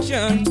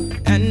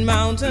attention and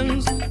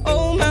mountains,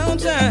 oh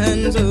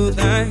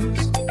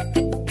thanks.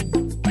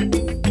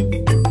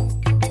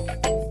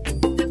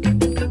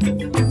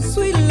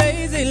 Sweet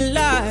lazy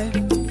life,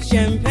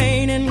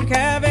 champagne and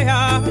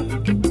caviar.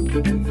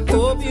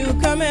 Hope you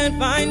come and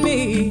find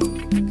me,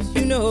 'cause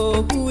you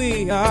know who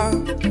we are.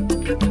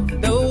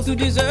 Those who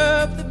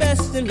deserve the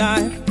best in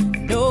life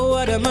know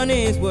what the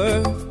money's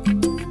worth.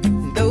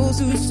 Those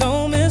who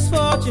sow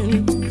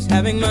misfortune is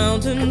having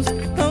mountains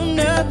on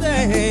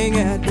nothing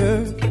at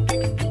birth.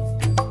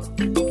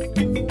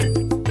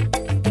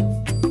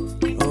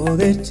 Oh,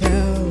 they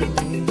tell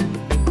me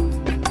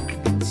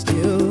it's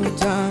still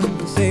time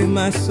to save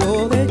my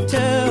soul. They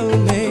tell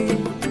me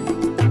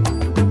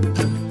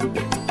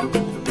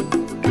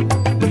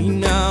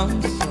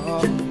renounce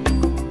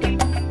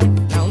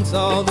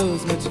all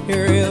those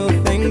material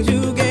things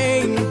you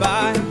gain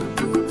by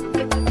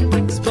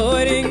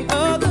exploiting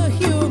other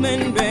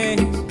human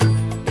beings.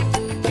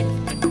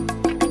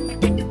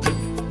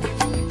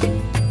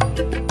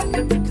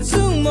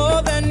 Consume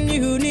more than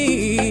you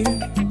need.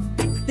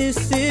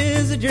 This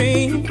is a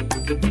dream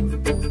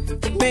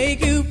to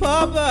make you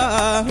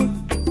pauper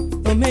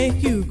or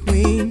make you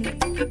queen.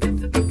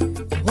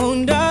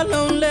 Won't die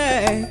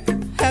lonely,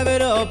 have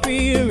it all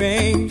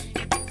prearranged.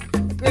 A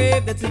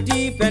grave that's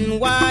deep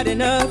and wide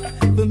enough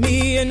for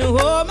me and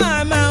all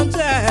my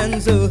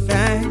mountains, oh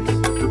thanks.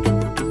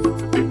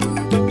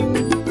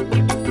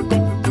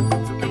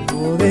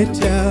 Oh, they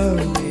tell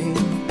me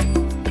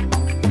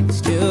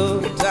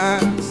still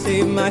time to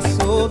save my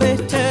soul. They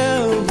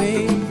tell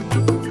me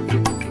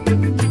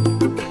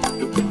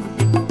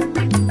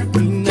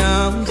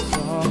renounce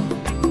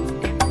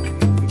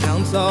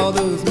all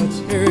those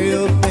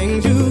material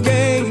things you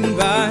gain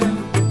by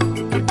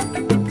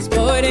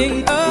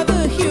exploiting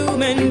other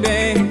human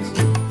beings.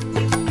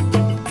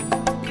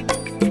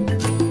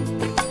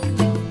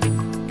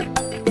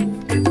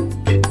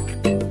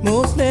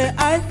 Mostly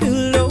I feel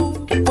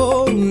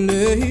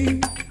lonely.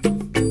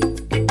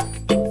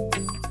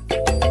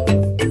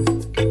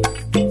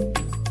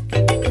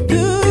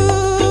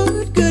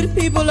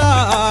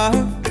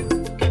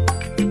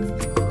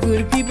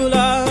 Good people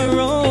are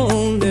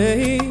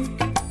only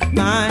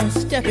my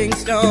stepping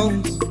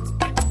stones.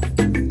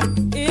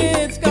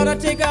 It's gonna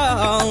take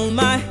all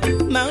my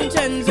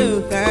mountains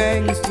of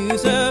thanks to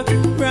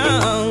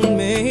surround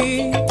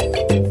me.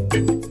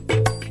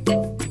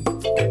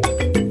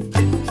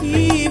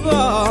 Keep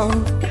all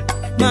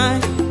my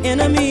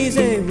enemies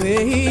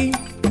away.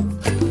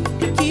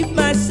 Keep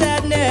my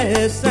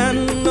sadness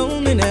and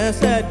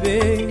loneliness at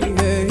bay.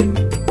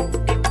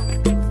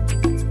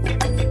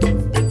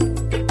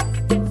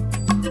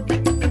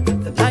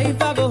 The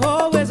life I've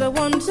always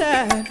wanted,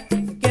 I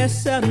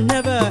guess I'll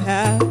never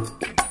have.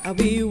 I'll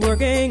be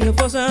working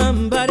for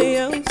somebody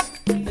else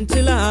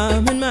until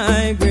I'm in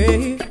my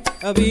grave.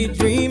 I'll be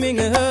dreaming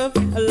of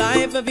a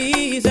life of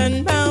ease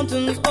and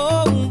mountains,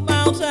 oh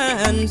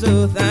mountains,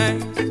 oh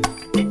thanks.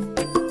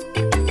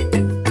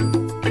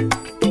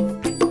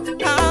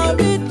 I'll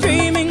be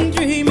dreaming,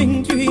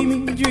 dreaming,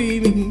 dreaming,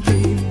 dreaming,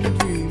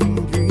 dreaming,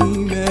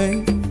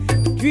 dreaming,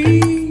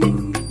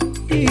 dreaming,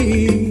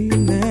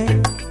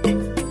 dreaming.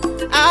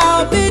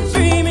 I'll be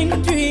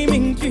dreaming,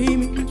 dreaming,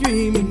 dreaming,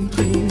 dreaming,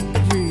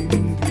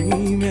 dreaming,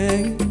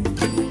 dreaming,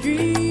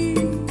 dreaming.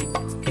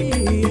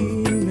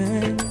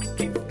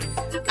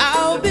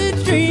 I'll be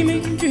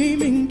dreaming,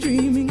 dreaming,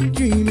 dreaming,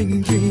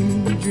 dreaming,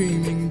 dreaming,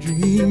 dreaming,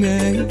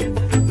 dreaming,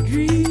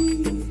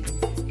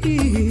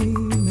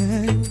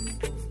 dreaming.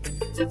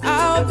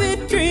 I'll be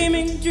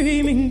dreaming,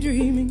 dreaming,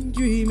 dreaming,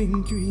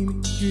 dreaming, dreaming,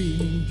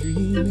 dreaming,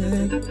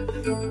 dreaming,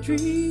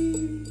 dreaming.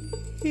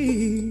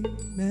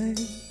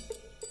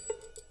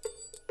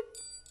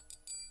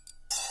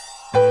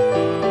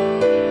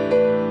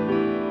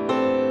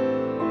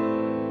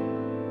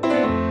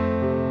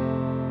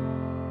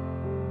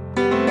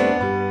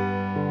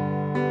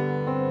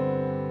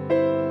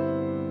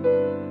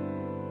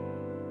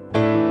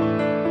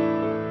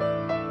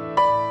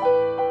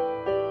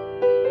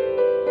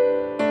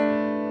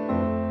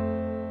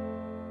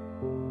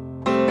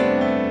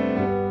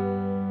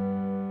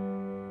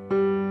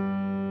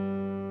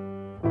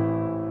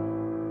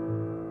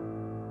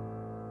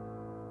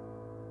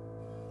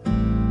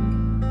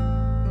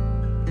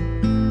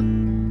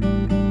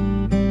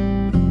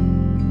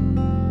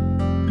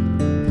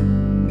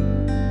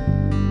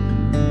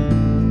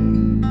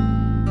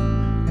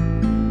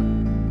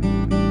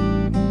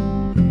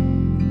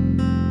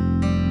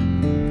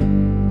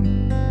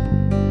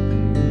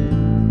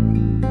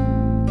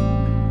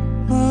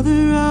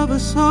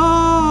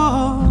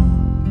 saw.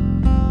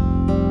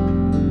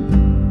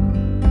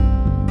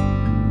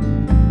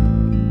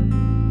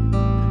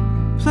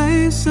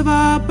 Place of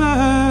our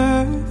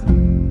birth.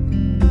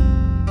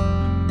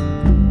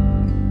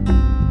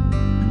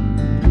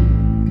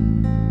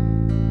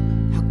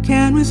 How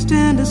can we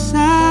stand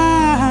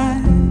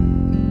aside?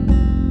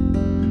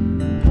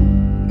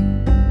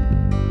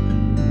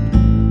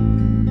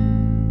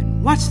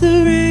 And watch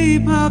the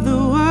rape of the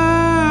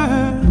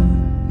world.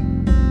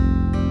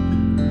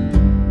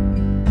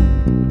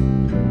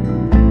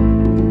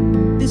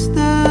 It's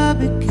the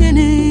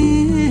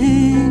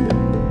beginning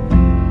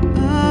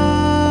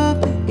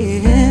of the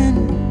end.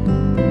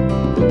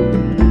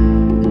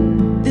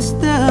 It's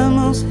the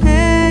most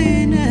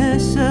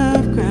heinous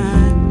of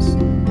crimes.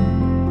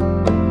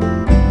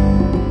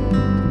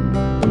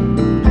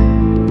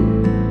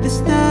 It's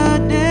the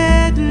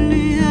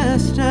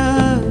deadliest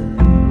of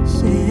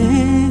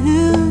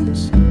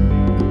sins.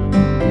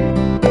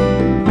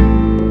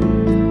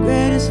 The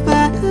greatest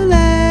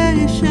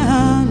violation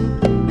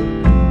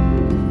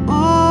of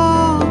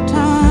all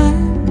time.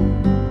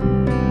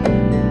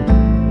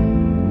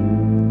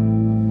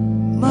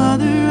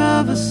 Mother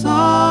of us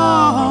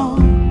all,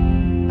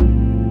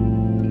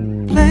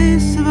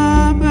 place of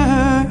our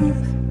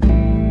birth.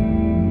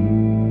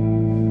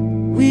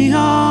 We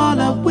all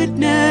are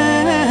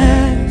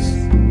witness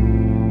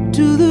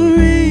to the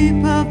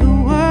rape of the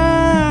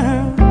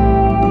world.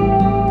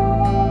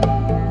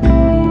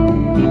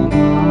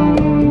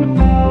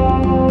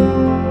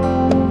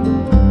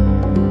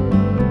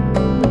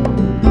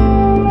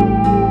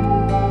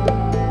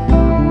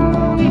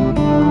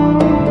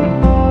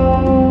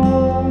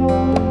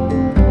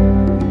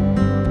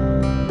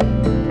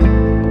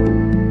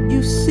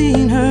 You've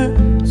seen her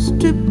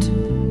stripped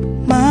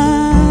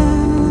mind.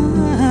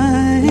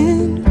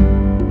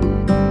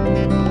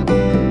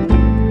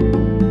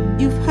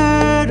 You've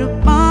heard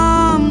of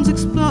bombs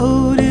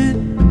exploded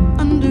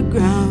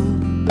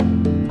underground.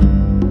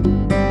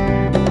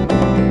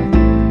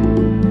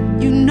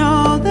 You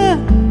know the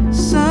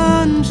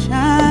sun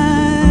shines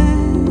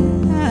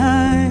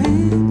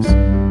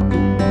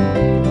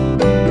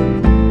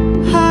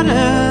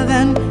hotter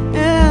than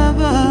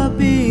ever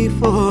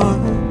before.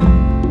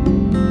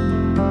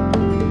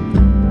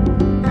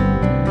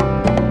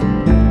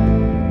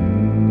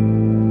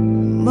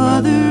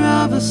 Mother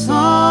of us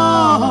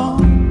all,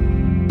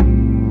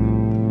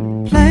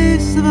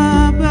 place of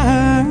our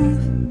birth.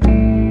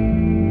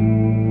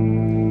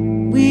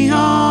 We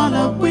all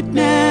are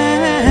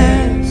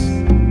witness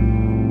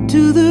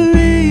to the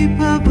rape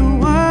of the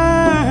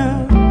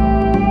world.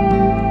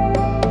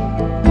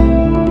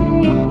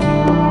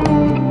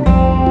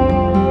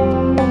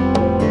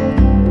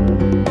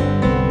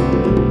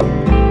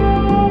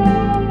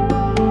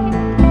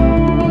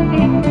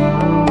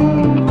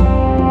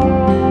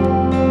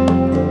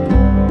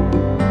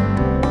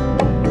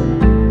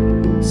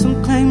 Some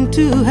claim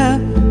to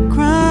have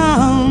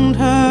crowned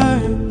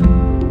her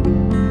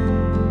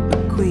a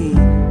queen.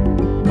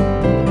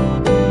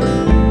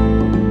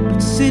 But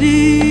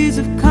cities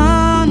of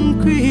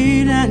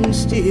concrete and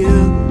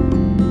steel,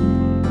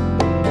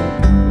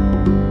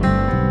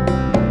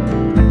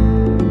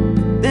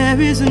 there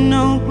is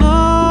no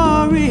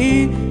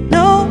glory,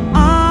 no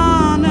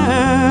honor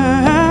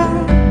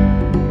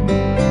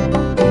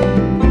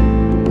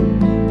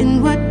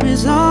in what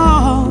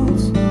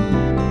results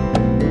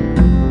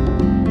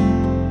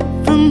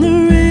from the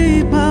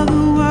rape of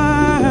the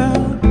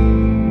world.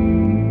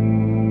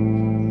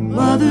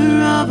 Mother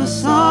of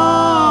us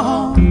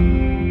all,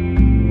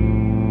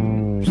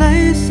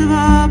 place of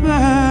our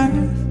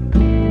birth.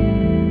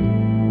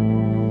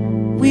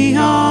 We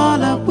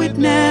all are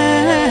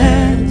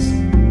witness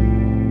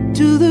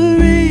to the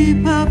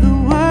rape of the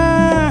world.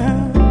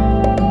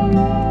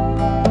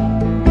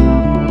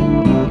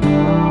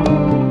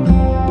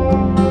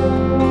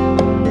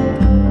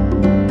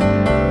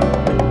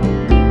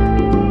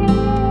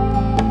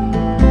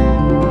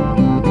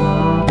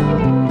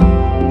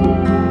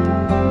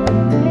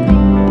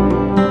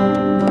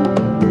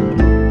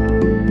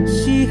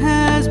 She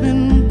has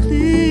been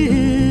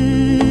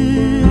clear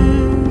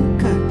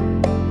cut.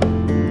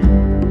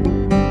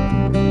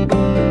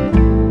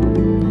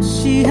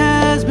 She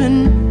has been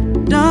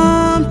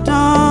dumped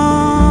on.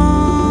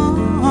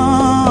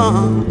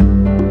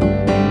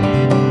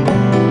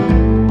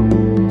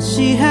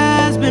 She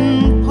has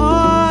been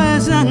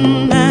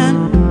poisoned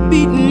and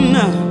beaten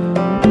up.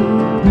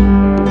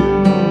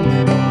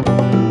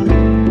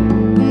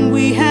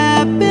 We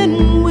have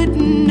been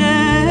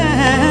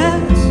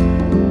witness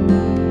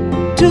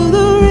to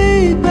the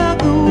rape of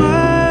the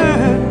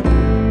world.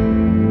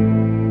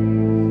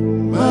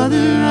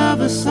 Mother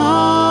of us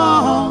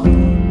all,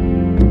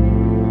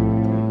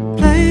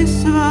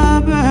 place of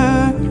our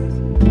birth.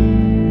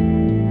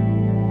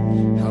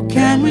 How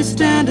can we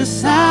stand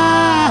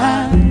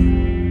aside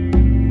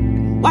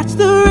and watch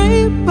the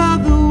rape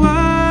of the world?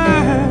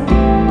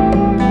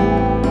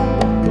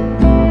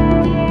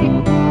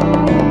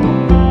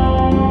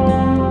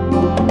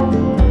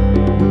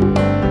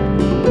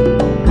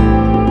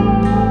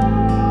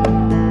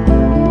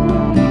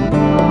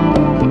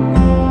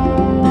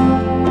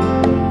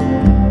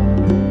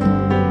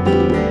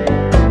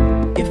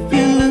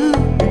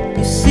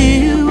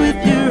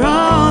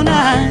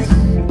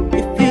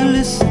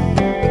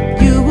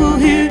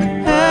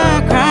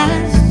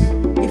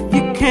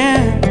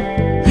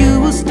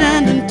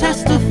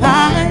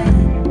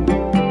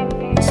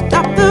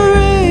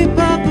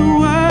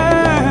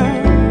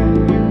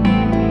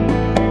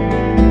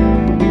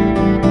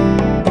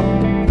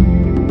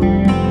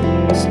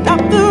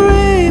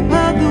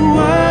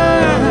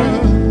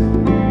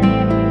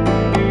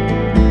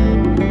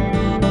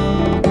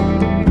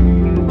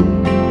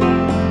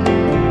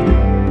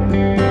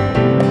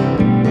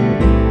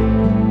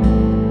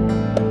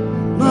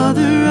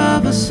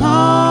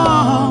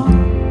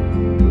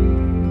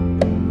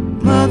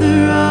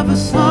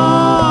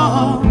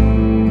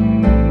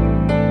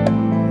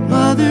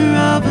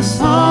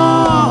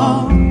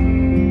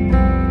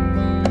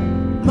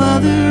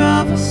 Mother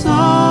of us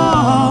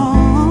all,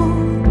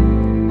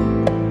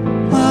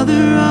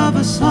 mother of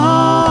us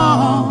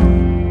all,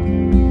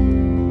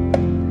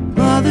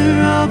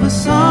 mother of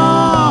us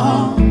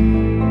all,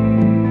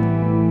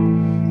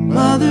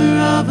 mother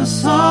of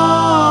us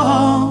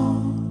all,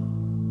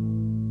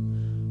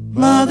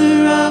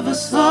 mother of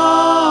us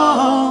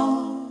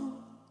all.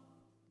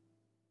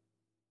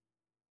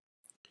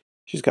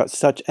 She's got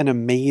such an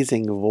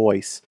amazing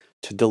voice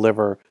to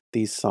deliver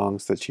these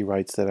songs that she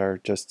writes that are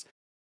just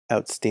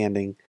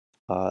outstanding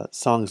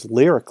songs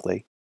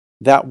lyrically.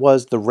 That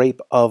was The Rape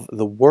of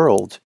the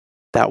World.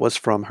 That was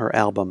from her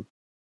album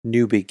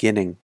New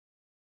Beginning.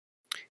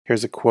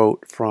 Here's a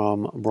quote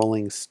from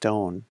Rolling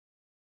Stone.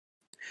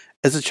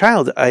 As a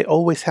child, I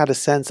always had a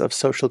sense of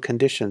social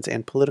conditions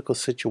and political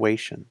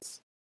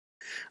situations.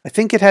 I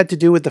think it had to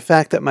do with the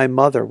fact that my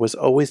mother was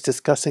always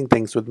discussing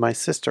things with my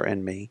sister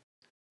and me.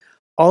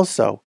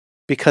 Also,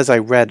 because I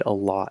read a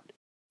lot.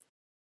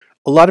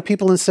 A lot of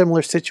people in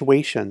similar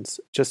situations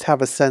just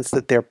have a sense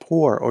that they're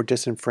poor or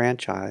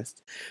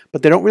disenfranchised,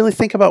 but they don't really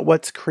think about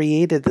what's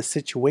created the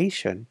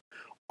situation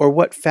or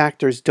what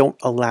factors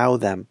don't allow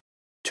them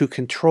to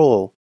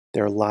control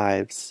their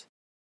lives.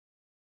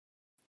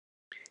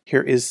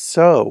 Here is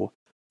So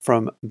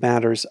from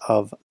Matters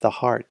of the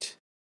Heart.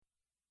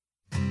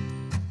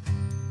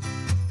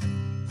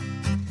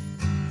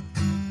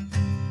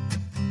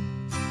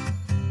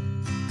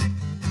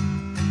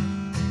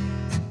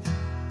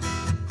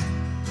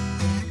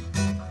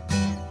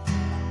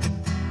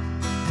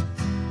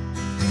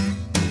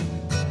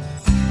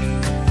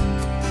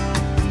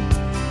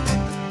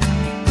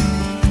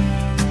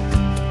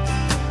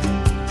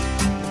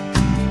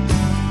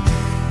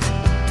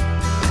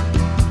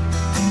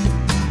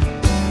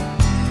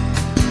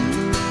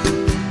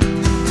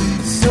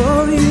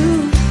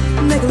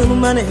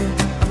 Money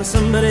over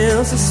somebody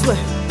else's sweat.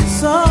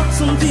 Saw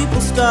some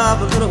people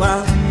starve a little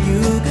while. You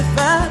get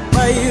fat,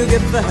 why you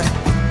get fat?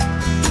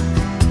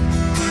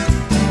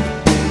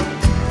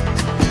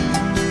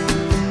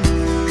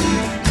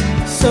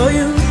 So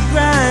you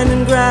grind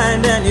and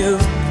grind and you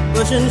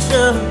push and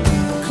shove.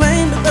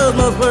 Claim that those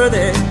most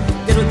worthy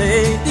get what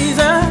they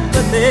deserve,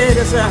 but they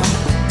decide.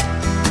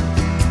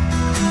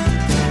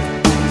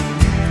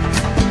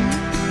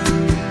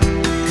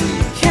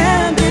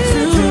 Can't be true.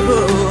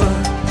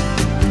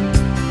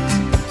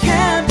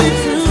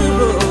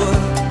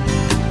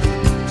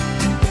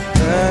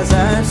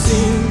 I've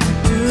seen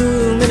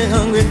too many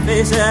hungry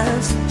faces.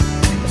 I've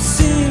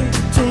seen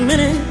too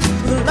many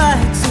who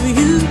like so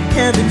you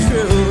can't be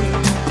true.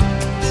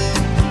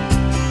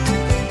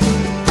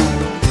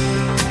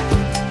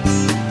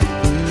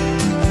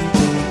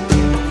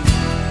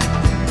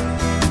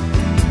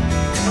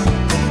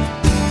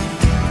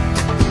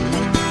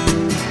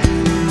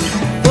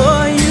 For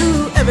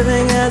you,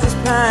 everything has its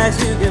price.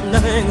 You give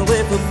nothing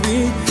away for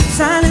free.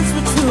 Silence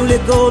were truly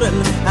golden.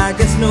 I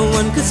guess no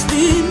one could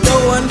sleep,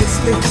 no one could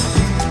sleep.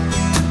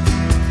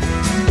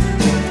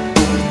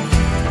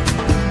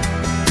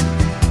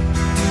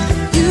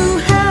 You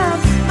have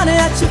money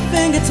at your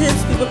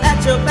fingertips, people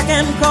at your beck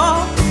and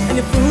call, and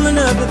you're fool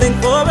enough to think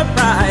for a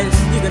prize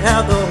you could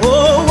have the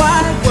whole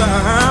wide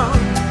world.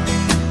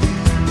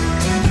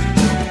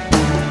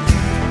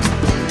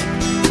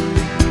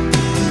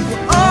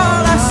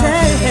 All I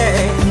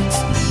say,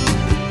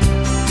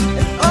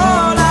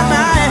 all I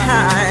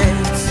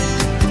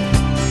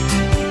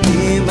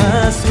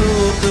must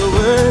hope the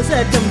words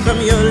that come from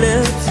your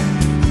lips.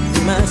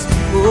 You must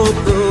hope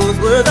those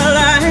were the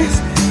lies.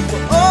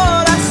 For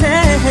all I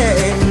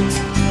say,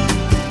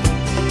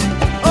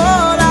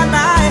 all our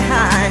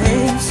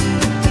lives.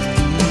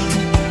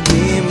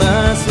 We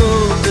must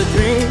hope the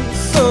dreams,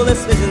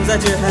 soulless visions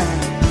that you had,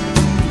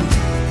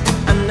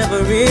 I never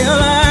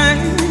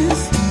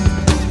realized.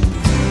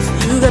 So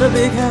you got a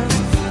big house,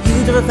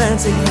 you drive a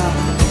fancy car.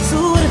 So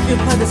what if your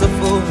pockets are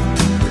full,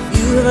 if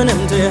you have an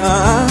empty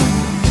heart?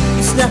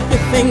 Snap your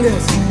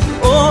fingers,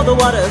 all the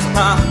water's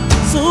pop.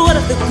 So what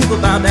if the people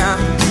bow down,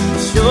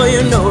 show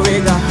you no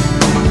regard?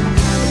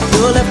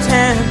 Your left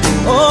hand,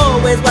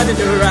 always watching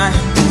your right.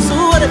 So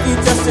what if you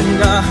trust in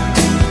God,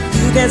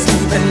 you can't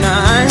sleep at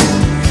night?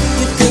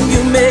 You think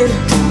you made it,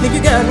 think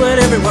you got what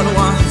everyone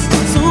wants.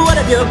 So what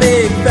if you're a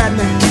big fat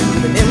man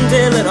with an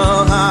empty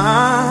little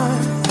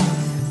heart?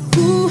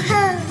 Who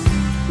has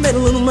made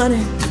a little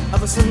money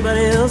off of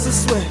somebody else's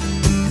sweat?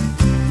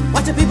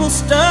 Watching people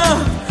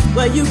starve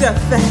while you got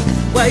fat,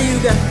 while you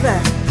got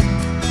fat.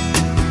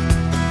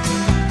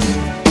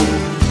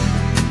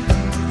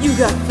 You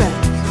got fat.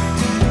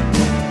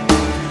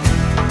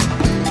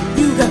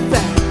 You got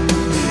fat.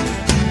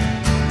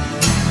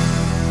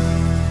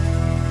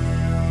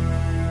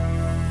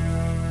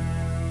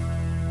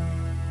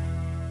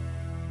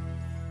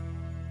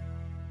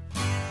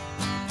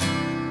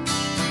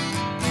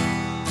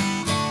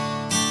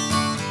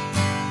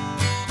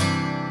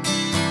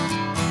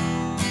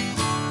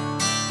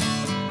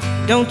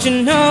 Don't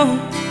you know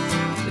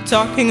they're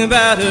talking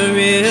about a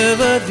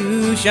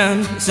revolution?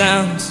 It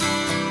sounds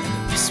like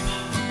a whisper.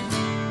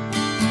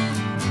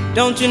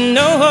 Don't you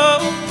know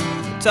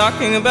they're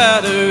talking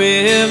about a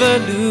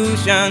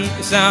revolution.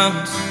 It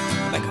sounds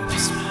like a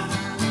whisper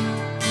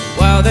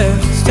while they're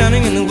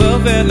standing in the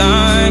welfare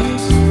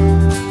lines,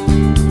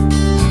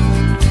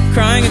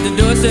 crying at the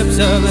doorsteps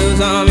of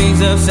those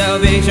armies of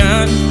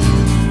salvation,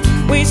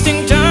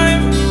 wasting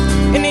time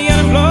in the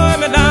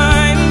unemployment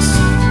lines,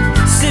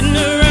 sitting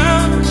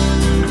around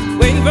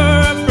waiting for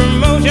a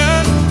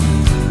promotion.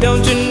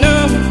 Don't you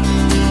know,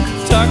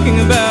 talking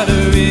about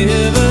a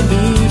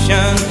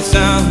revolution. It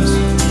sounds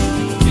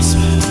like a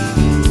whisper.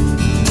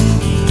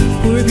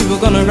 Poor people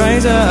gonna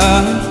rise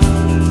up,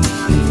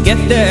 get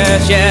their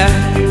share.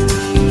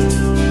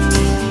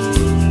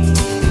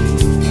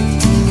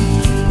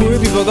 Poor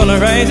people gonna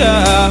rise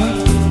up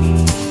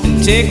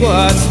and take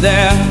what's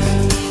theirs.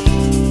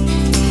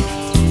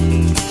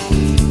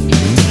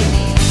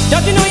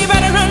 Don't you know you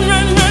better run,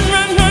 run, run,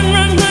 run, run,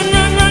 run, run,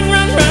 run, run,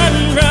 run,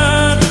 run,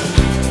 run.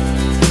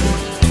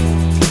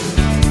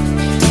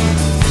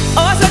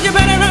 Oh, I said you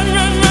better run,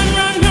 run, run,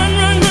 run, run,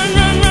 run,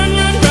 run, run, run,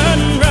 run,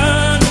 run,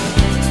 run.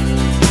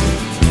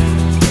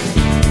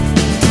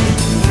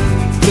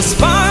 'Cause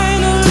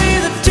finally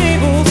the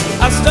tables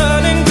are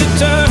starting to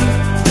turn,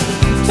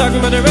 talking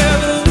about a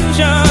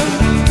revolution.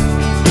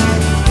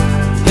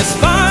 Yes,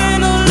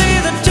 finally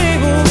the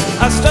tables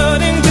are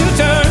starting to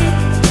turn,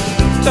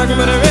 talking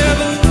about a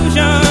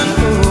revolution.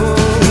 Oh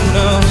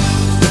no,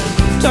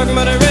 talking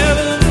about a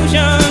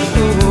revolution.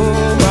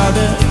 Oh, while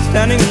they're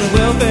standing in the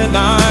welfare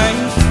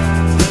lines,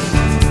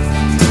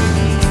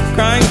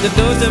 crying at the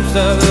doorsteps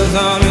of those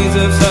armies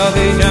of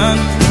salvation,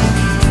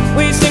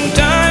 wasting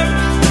time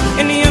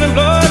in the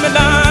unemployment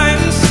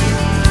lines,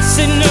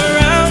 sitting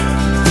around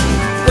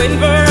waiting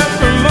for a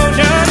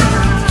promotion.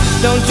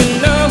 Don't you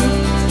know,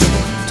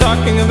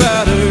 talking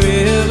about a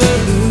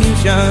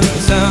revolution.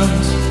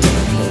 Sounds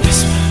like a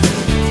whisper.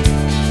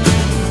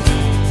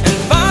 And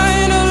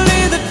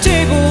finally the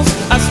tables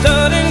are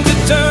starting to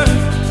turn,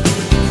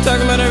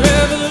 talking about a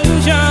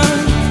revolution.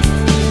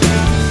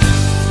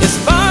 Yes,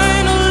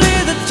 finally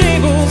the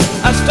tables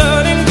are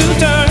starting to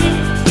turn,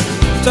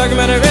 talking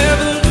about a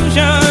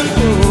revolution.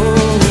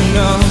 Oh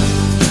no,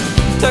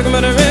 talking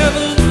about a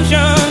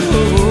revolution.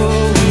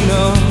 Oh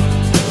no,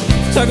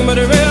 talking about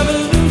a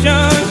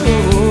revolution.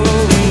 Oh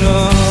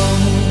no.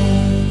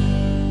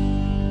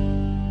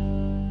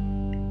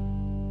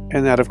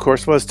 And that, of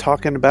course, was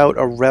Talking About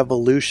a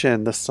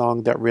Revolution, the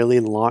song that really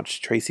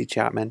launched Tracy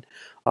Chapman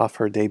off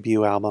her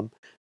debut album.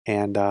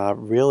 And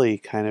really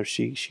kind of,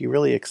 she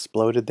really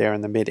exploded there in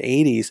the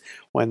mid-'80s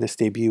when this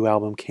debut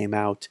album came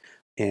out.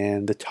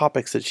 And the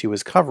topics that she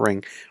was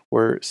covering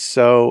were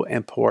so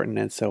important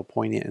and so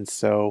poignant and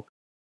so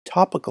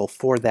topical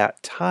for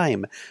that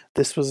time.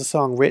 This was a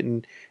song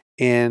written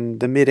in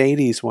the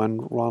mid-'80s when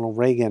Ronald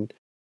Reagan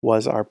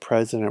was our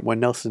president, when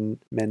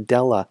Nelson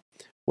Mandela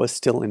was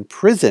still in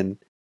prison.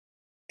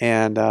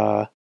 And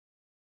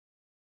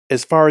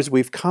as far as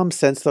we've come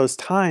since those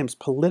times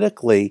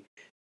politically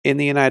in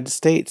the United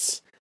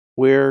States,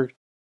 we're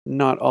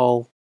not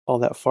all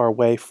that far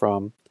away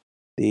from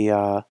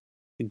the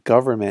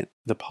government,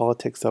 the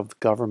politics of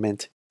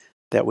government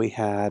that we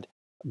had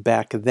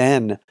back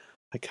then.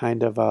 I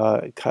kind of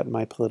cut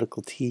my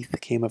political teeth,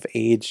 came of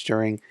age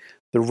during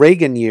the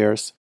Reagan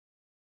years,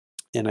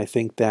 and I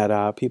think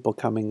that people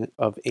coming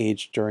of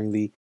age during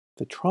the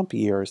Trump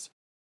years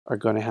are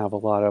going to have a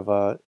lot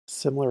of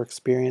similar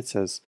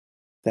experiences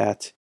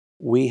that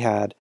we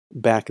had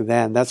back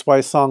then. That's why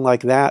a song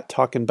like that,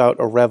 talking about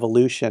a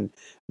revolution,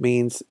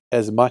 means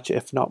as much,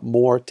 if not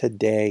more,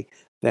 today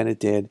than it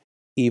did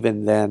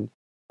even then,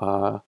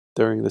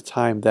 during the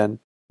time then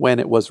when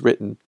it was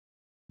written.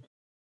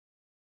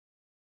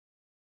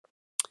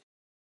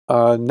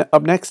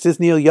 Up next is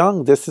Neil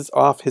Young. This is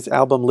off his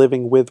album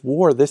Living with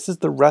War. This is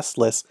The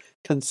Restless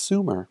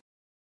Consumer.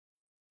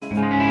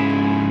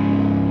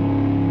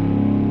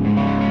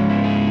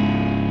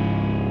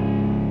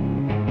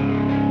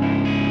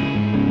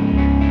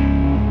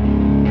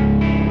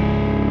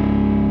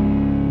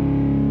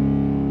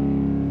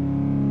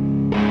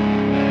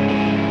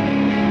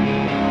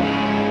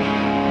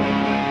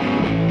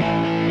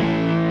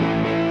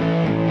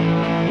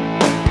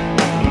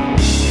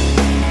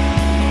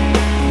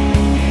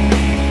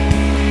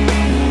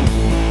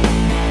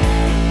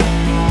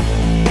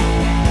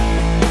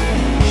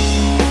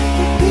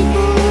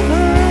 People of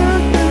Earth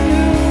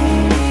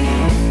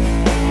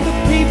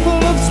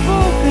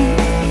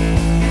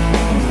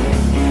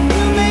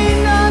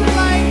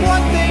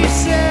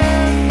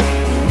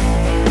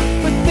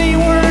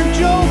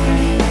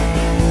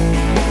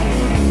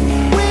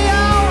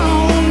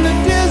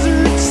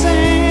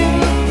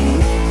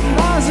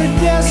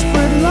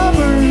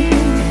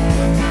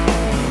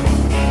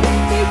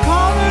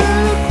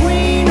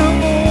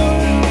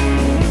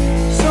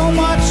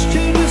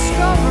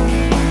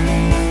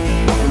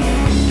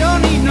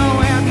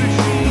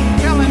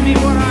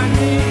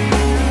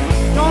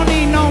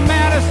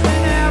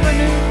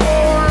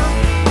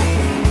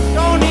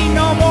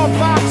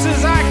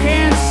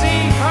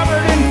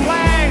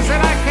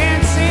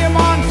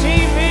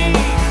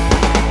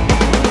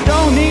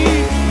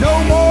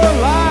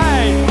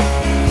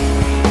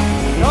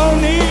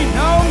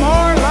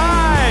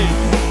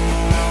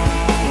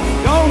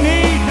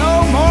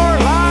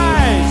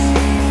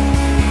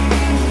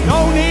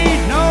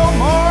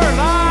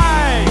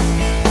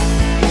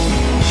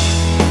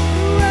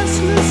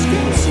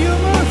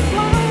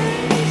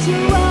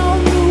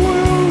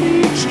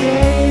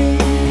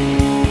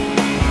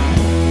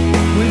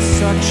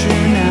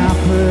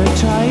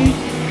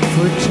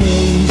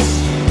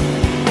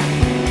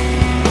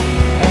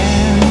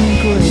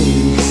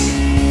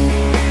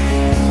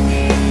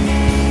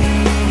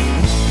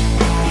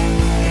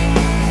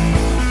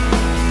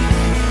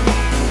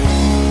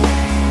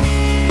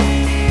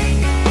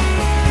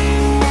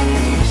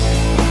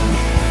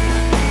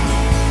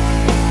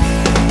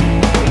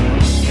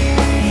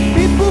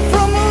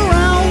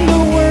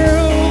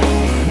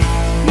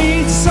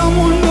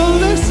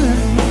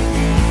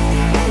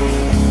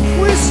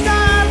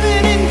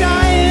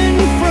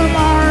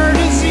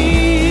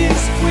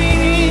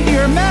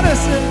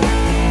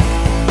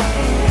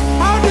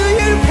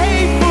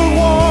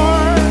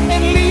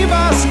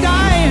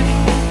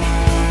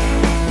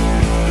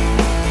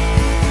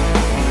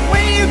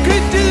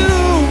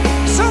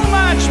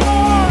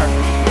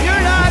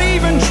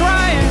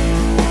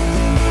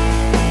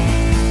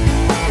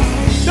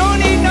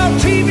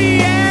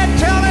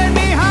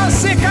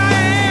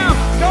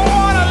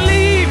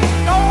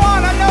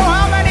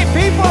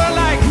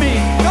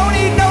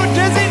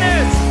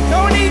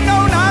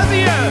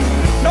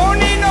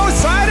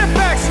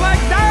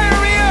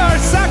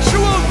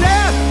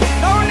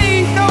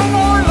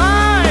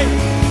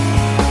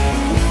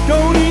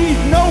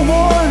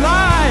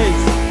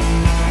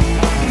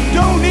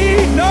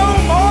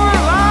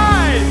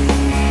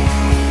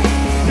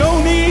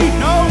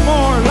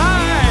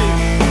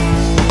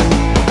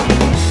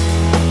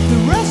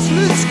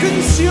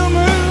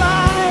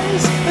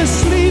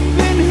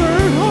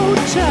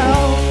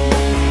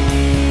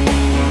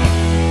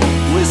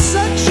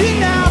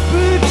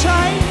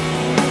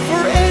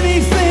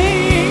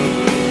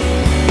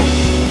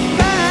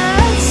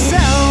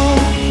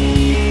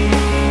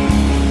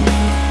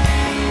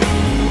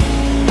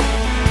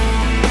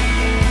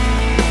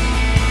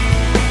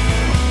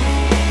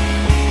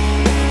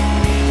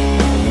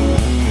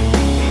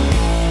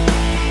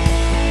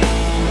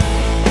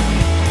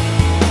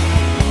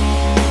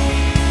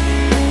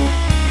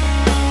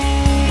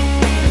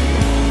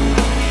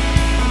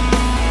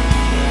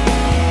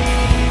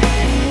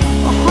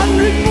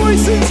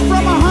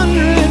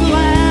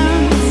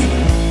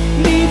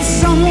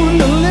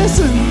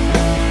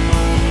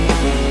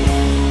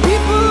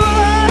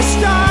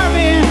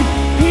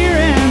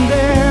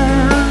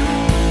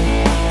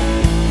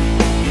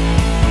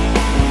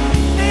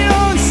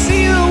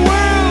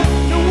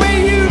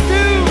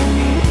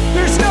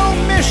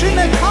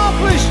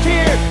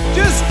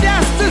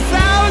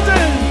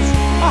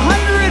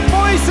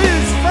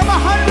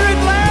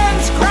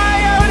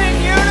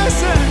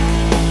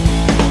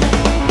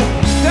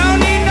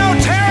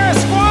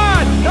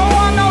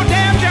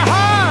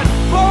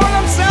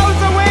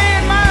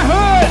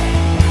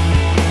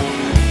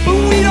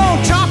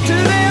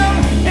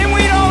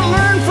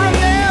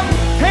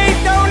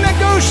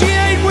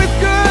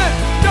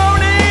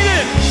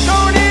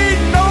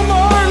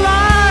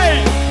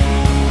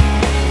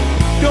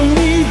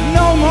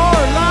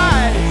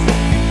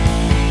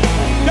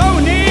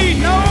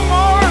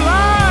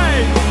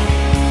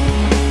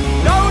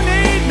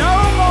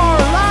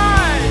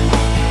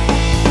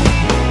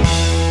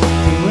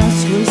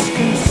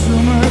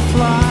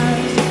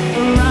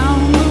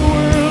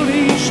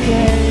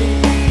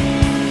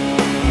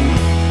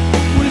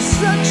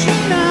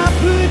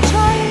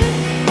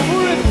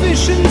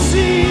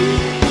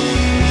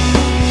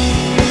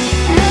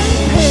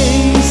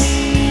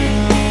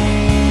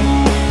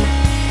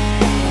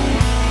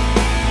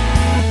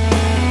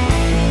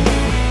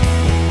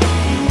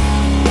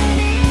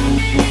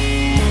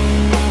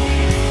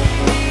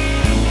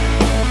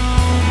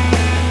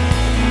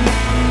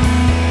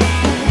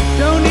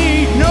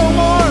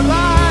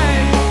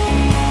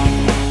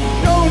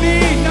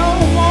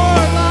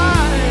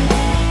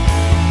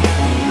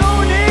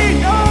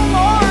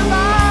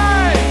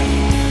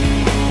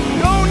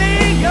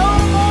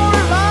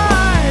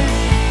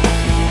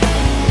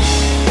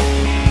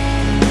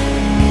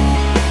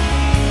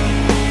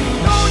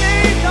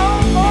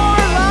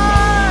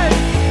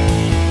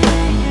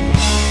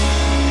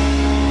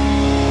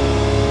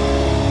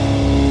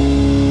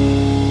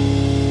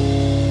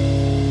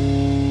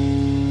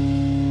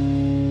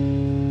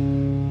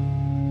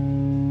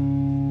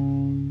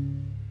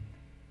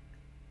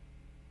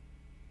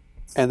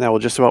And that will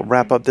just about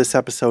wrap up this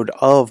episode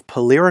of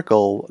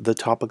Polyrical, the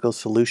topical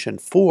solution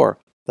for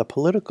the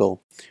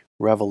political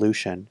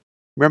revolution.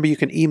 Remember, you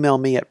can email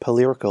me at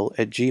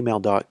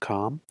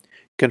polyrical@gmail.com.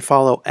 You can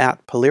follow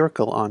at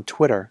Polyrical on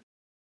Twitter.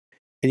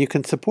 And you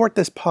can support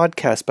this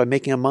podcast by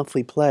making a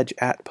monthly pledge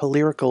at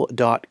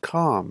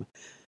polyrical.com.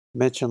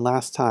 Mentioned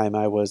last time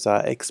I was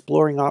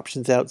exploring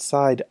options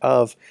outside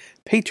of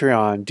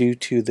Patreon due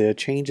to the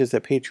changes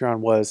that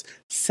Patreon was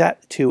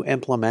set to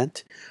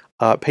implement.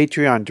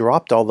 Patreon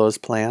dropped all those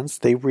plans.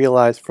 They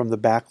realized from the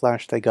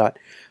backlash they got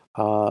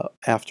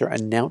after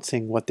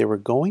announcing what they were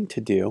going to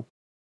do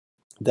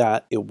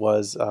that it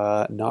was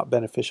not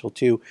beneficial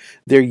to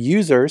their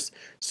users,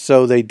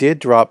 so they did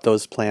drop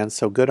those plans.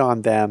 So good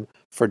on them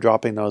for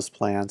dropping those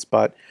plans.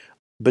 But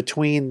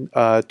between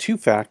two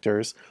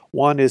factors,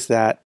 one is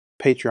that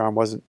Patreon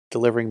wasn't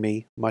delivering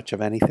me much of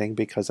anything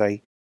because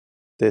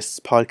this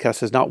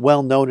podcast is not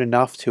well known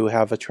enough to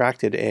have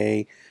attracted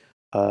a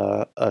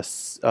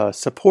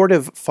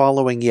supportive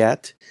following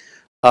yet.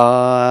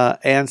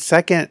 And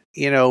second,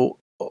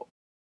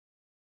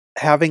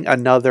 having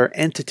another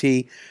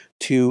entity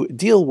to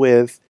deal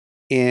with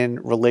in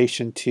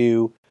relation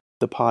to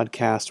the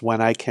podcast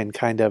when I can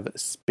kind of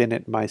spin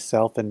it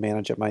myself and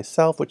manage it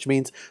myself, which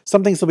means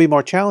some things will be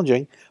more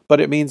challenging, but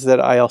it means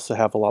that I also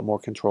have a lot more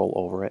control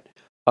over it.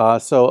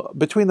 So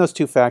between those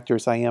two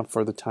factors, I am,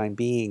 for the time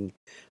being,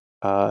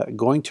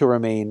 going to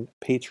remain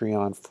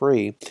Patreon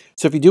free.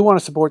 So if you do want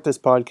to support this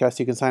podcast,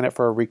 you can sign up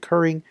for a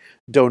recurring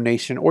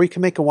donation, or you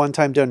can make a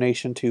one-time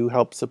donation to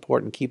help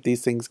support and keep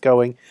these things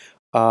going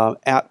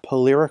at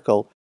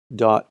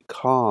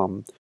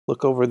polyrical.com.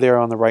 Look over there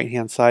on the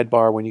right-hand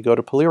sidebar when you go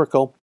to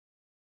Polyrical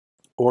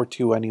or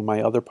to any of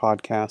my other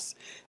podcasts,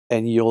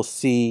 and you'll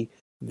see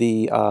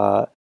the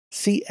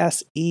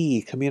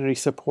CSE,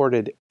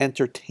 community-supported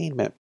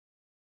entertainment,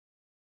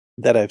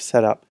 that I've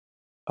set up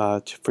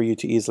for you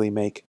to easily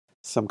make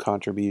some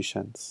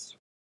contributions.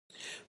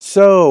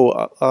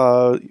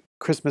 So,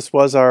 Christmas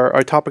was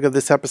our topic of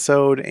this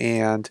episode,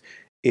 and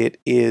it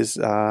is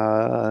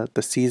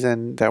the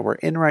season that we're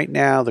in right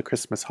now. The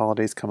Christmas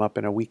holidays come up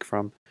in a week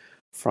from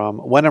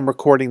when I'm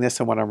recording this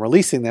and when I'm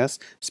releasing this.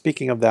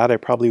 Speaking of that, I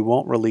probably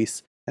won't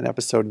release an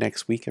episode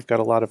next week. I've got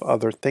a lot of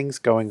other things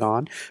going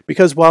on,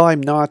 because while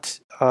I'm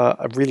not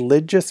a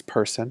religious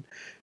person,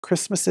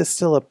 Christmas is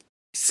still a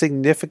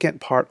significant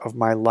part of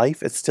my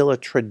life. It's still a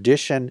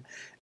tradition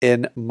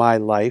in my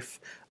life.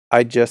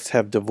 I just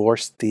have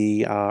divorced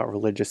the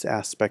religious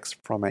aspects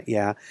from it.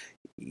 Yeah,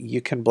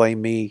 you can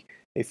blame me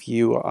if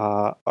you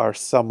are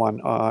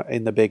someone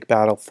in the big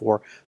battle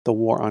for the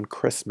war on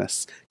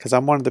Christmas, because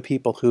I'm one of the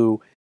people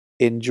who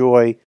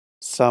enjoy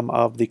some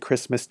of the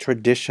Christmas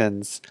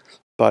traditions,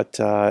 but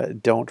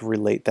don't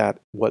relate that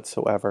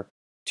whatsoever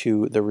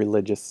to the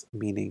religious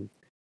meaning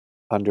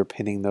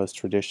underpinning those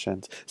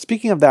traditions.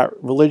 Speaking of that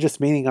religious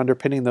meaning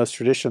underpinning those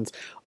traditions,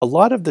 a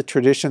lot of the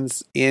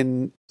traditions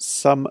in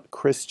some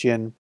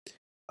Christian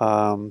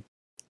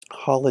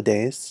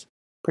holidays,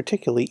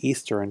 particularly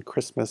Easter and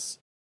Christmas,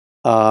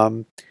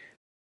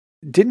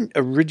 didn't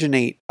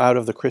originate out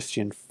of the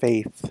Christian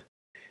faith.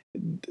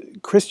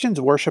 Christians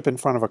worship in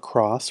front of a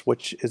cross,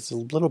 which is a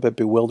little bit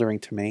bewildering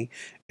to me.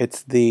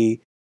 It's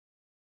the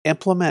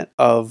implement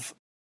of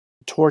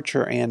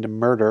torture and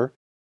murder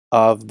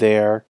of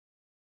their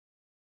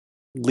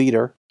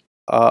leader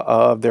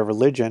of their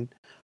religion.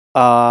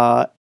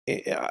 I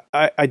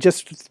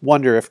just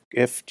wonder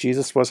if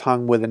Jesus was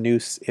hung with a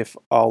noose, if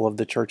all of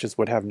the churches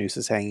would have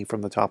nooses hanging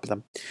from the top of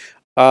them.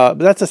 But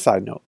that's a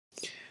side note.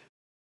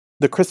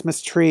 The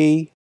Christmas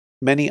tree,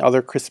 many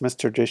other Christmas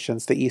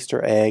traditions, the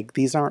Easter egg,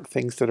 these aren't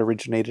things that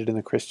originated in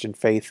the Christian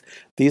faith.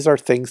 These are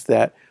things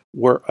that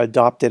were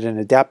adopted and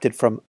adapted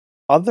from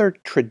other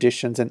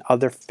traditions and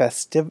other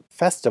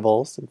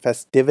festivals and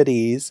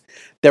festivities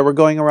that were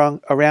going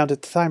around at the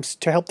time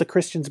to help the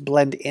Christians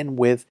blend in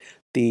with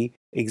the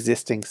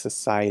existing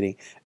society.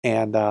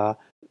 And a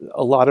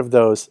lot of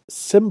those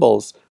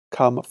symbols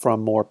come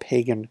from more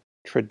pagan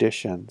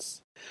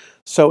traditions.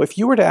 So if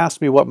you were to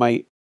ask me what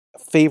my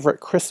favorite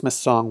Christmas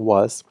song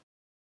was,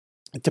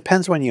 it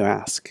depends when you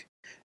ask.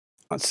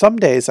 On some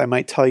days I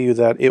might tell you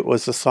that it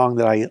was a song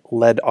that I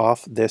led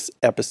off this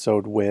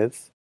episode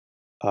with.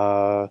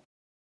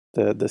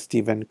 The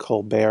Stephen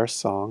Colbert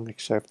song.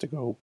 Actually, I have to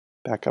go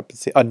back up and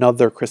see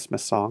Another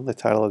Christmas Song, the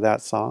title of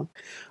that song,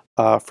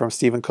 from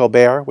Stephen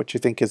Colbert, which I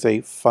think is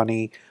a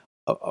funny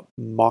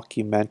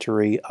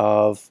mockumentary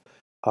of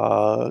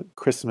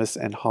Christmas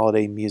and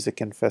holiday music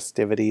and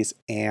festivities,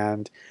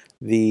 and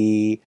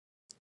the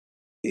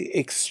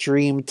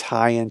extreme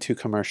tie into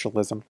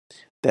commercialism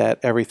that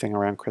everything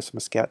around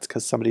Christmas gets,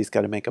 because somebody's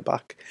got to make a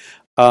buck.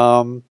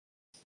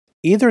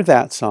 Either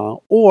that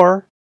song,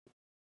 or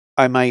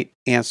I might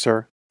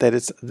answer that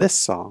it's this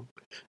song.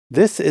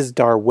 This is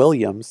Dar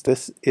Williams.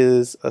 This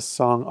is a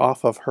song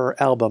off of her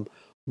album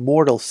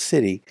Mortal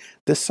City.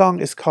 This song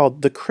is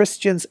called The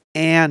Christians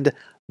and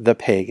the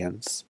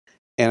Pagans,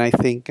 and I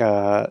think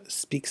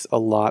speaks a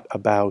lot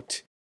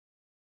about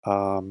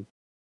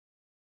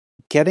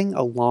getting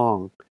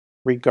along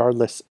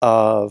regardless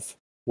of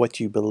what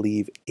you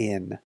believe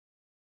in.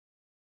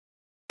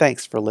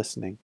 Thanks for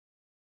listening.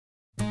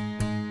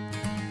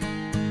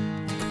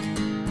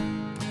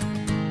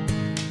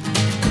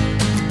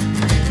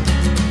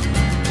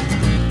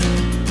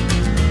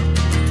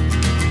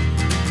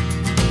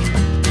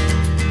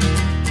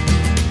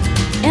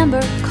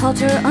 Amber called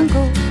her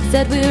uncle,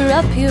 said we're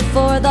up here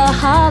for the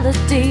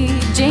holiday.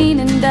 Jane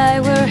and I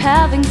were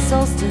having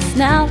solstice,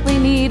 now we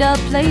need a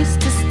place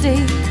to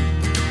stay.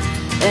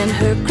 And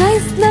her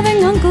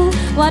Christ-loving uncle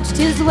watched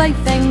his wife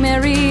hang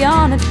Mary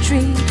on a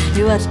tree.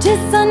 He watched his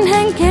son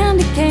hang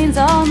candy canes,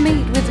 all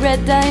made with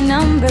red dye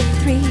number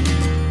 3.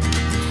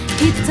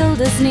 He told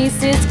his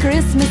niece it's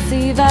Christmas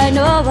Eve, I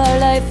know our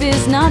life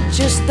is not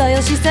just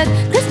style. She said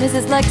Christmas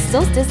is like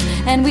solstice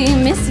and we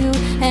miss you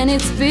and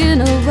it's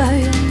been a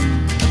while.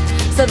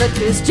 So the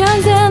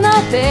Christians and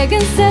the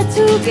pagans sat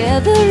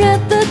together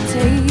at the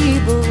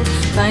table,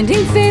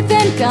 finding faith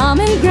and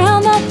common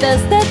ground the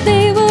best that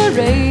they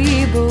were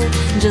able.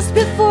 Just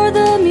before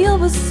the meal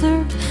was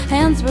served,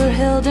 hands were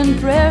held and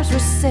prayers were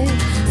said,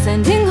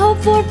 sending hope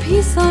for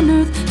peace on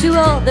earth to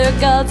all their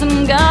gods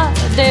and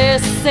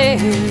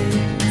goddesses.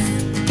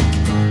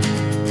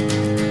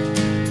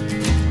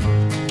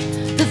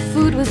 The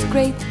food was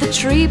great, the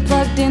tree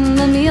plugged in,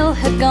 the meal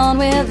had gone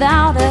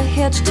without a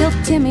hitch, till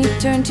Timmy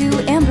turned to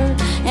Amber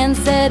and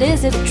said,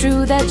 is it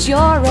true that you're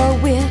a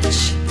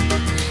witch?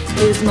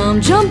 His mom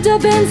jumped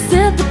up and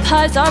said the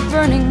pies are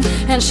burning,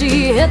 and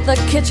she hit the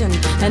kitchen,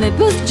 and it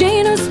was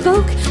Jane who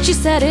spoke. She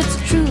said it's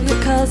true,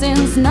 your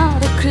cousin's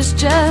not a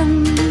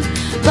Christian,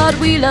 but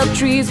we love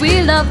trees,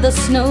 we love the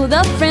snow,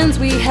 the friends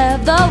we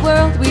have, the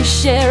world we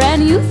share.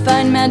 And you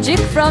find magic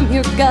from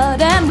your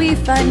God, and we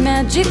find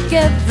magic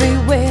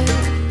everywhere.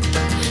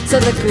 So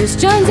the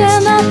Christians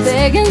and the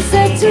pagans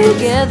sat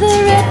together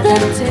at the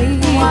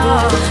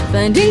table,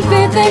 finding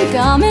faith and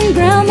common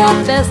ground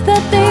the best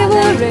that they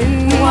were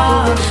able.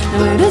 Now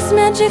where does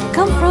magic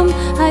come from?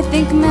 I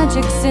think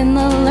magic's in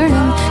the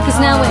learning, 'cause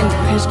now when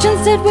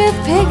Christians sit with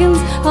pagans,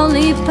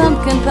 only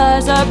pumpkin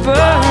pies are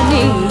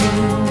burning.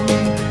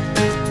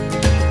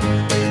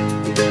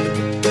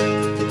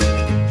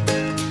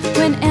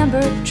 When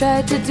Amber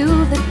tried to do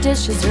the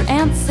dishes, her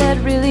aunt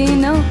said, really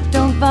no,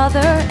 don't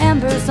bother.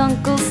 Amber's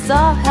uncle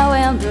saw how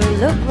Amber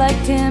looked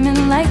like him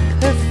and like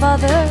her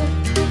father.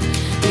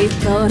 He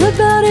thought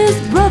about his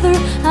brother,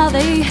 how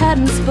they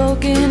hadn't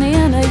spoken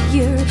in a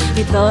year.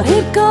 He thought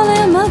he'd call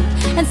him up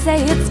and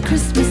say it's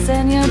Christmas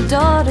and your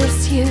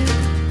daughter's here.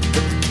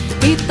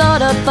 He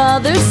thought of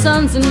fathers,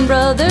 sons and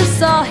brothers,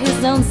 saw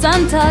his own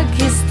son tug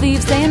his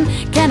sleeve, saying,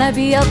 can I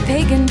be a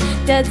pagan?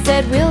 Dad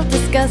said, we'll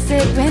discuss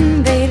it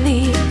when they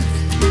leave.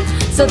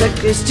 So the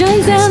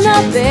Christians and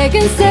the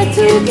pagans sat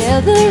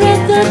together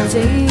at the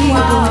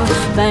table,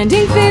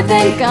 finding faith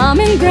and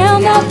common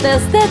ground the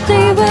best that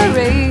they were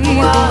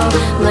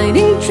able.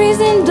 Lighting trees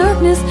in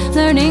darkness,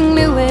 learning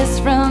new ways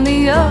from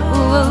the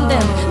old,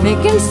 and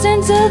making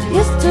sense of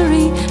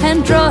history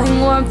and drawing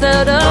warmth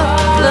out of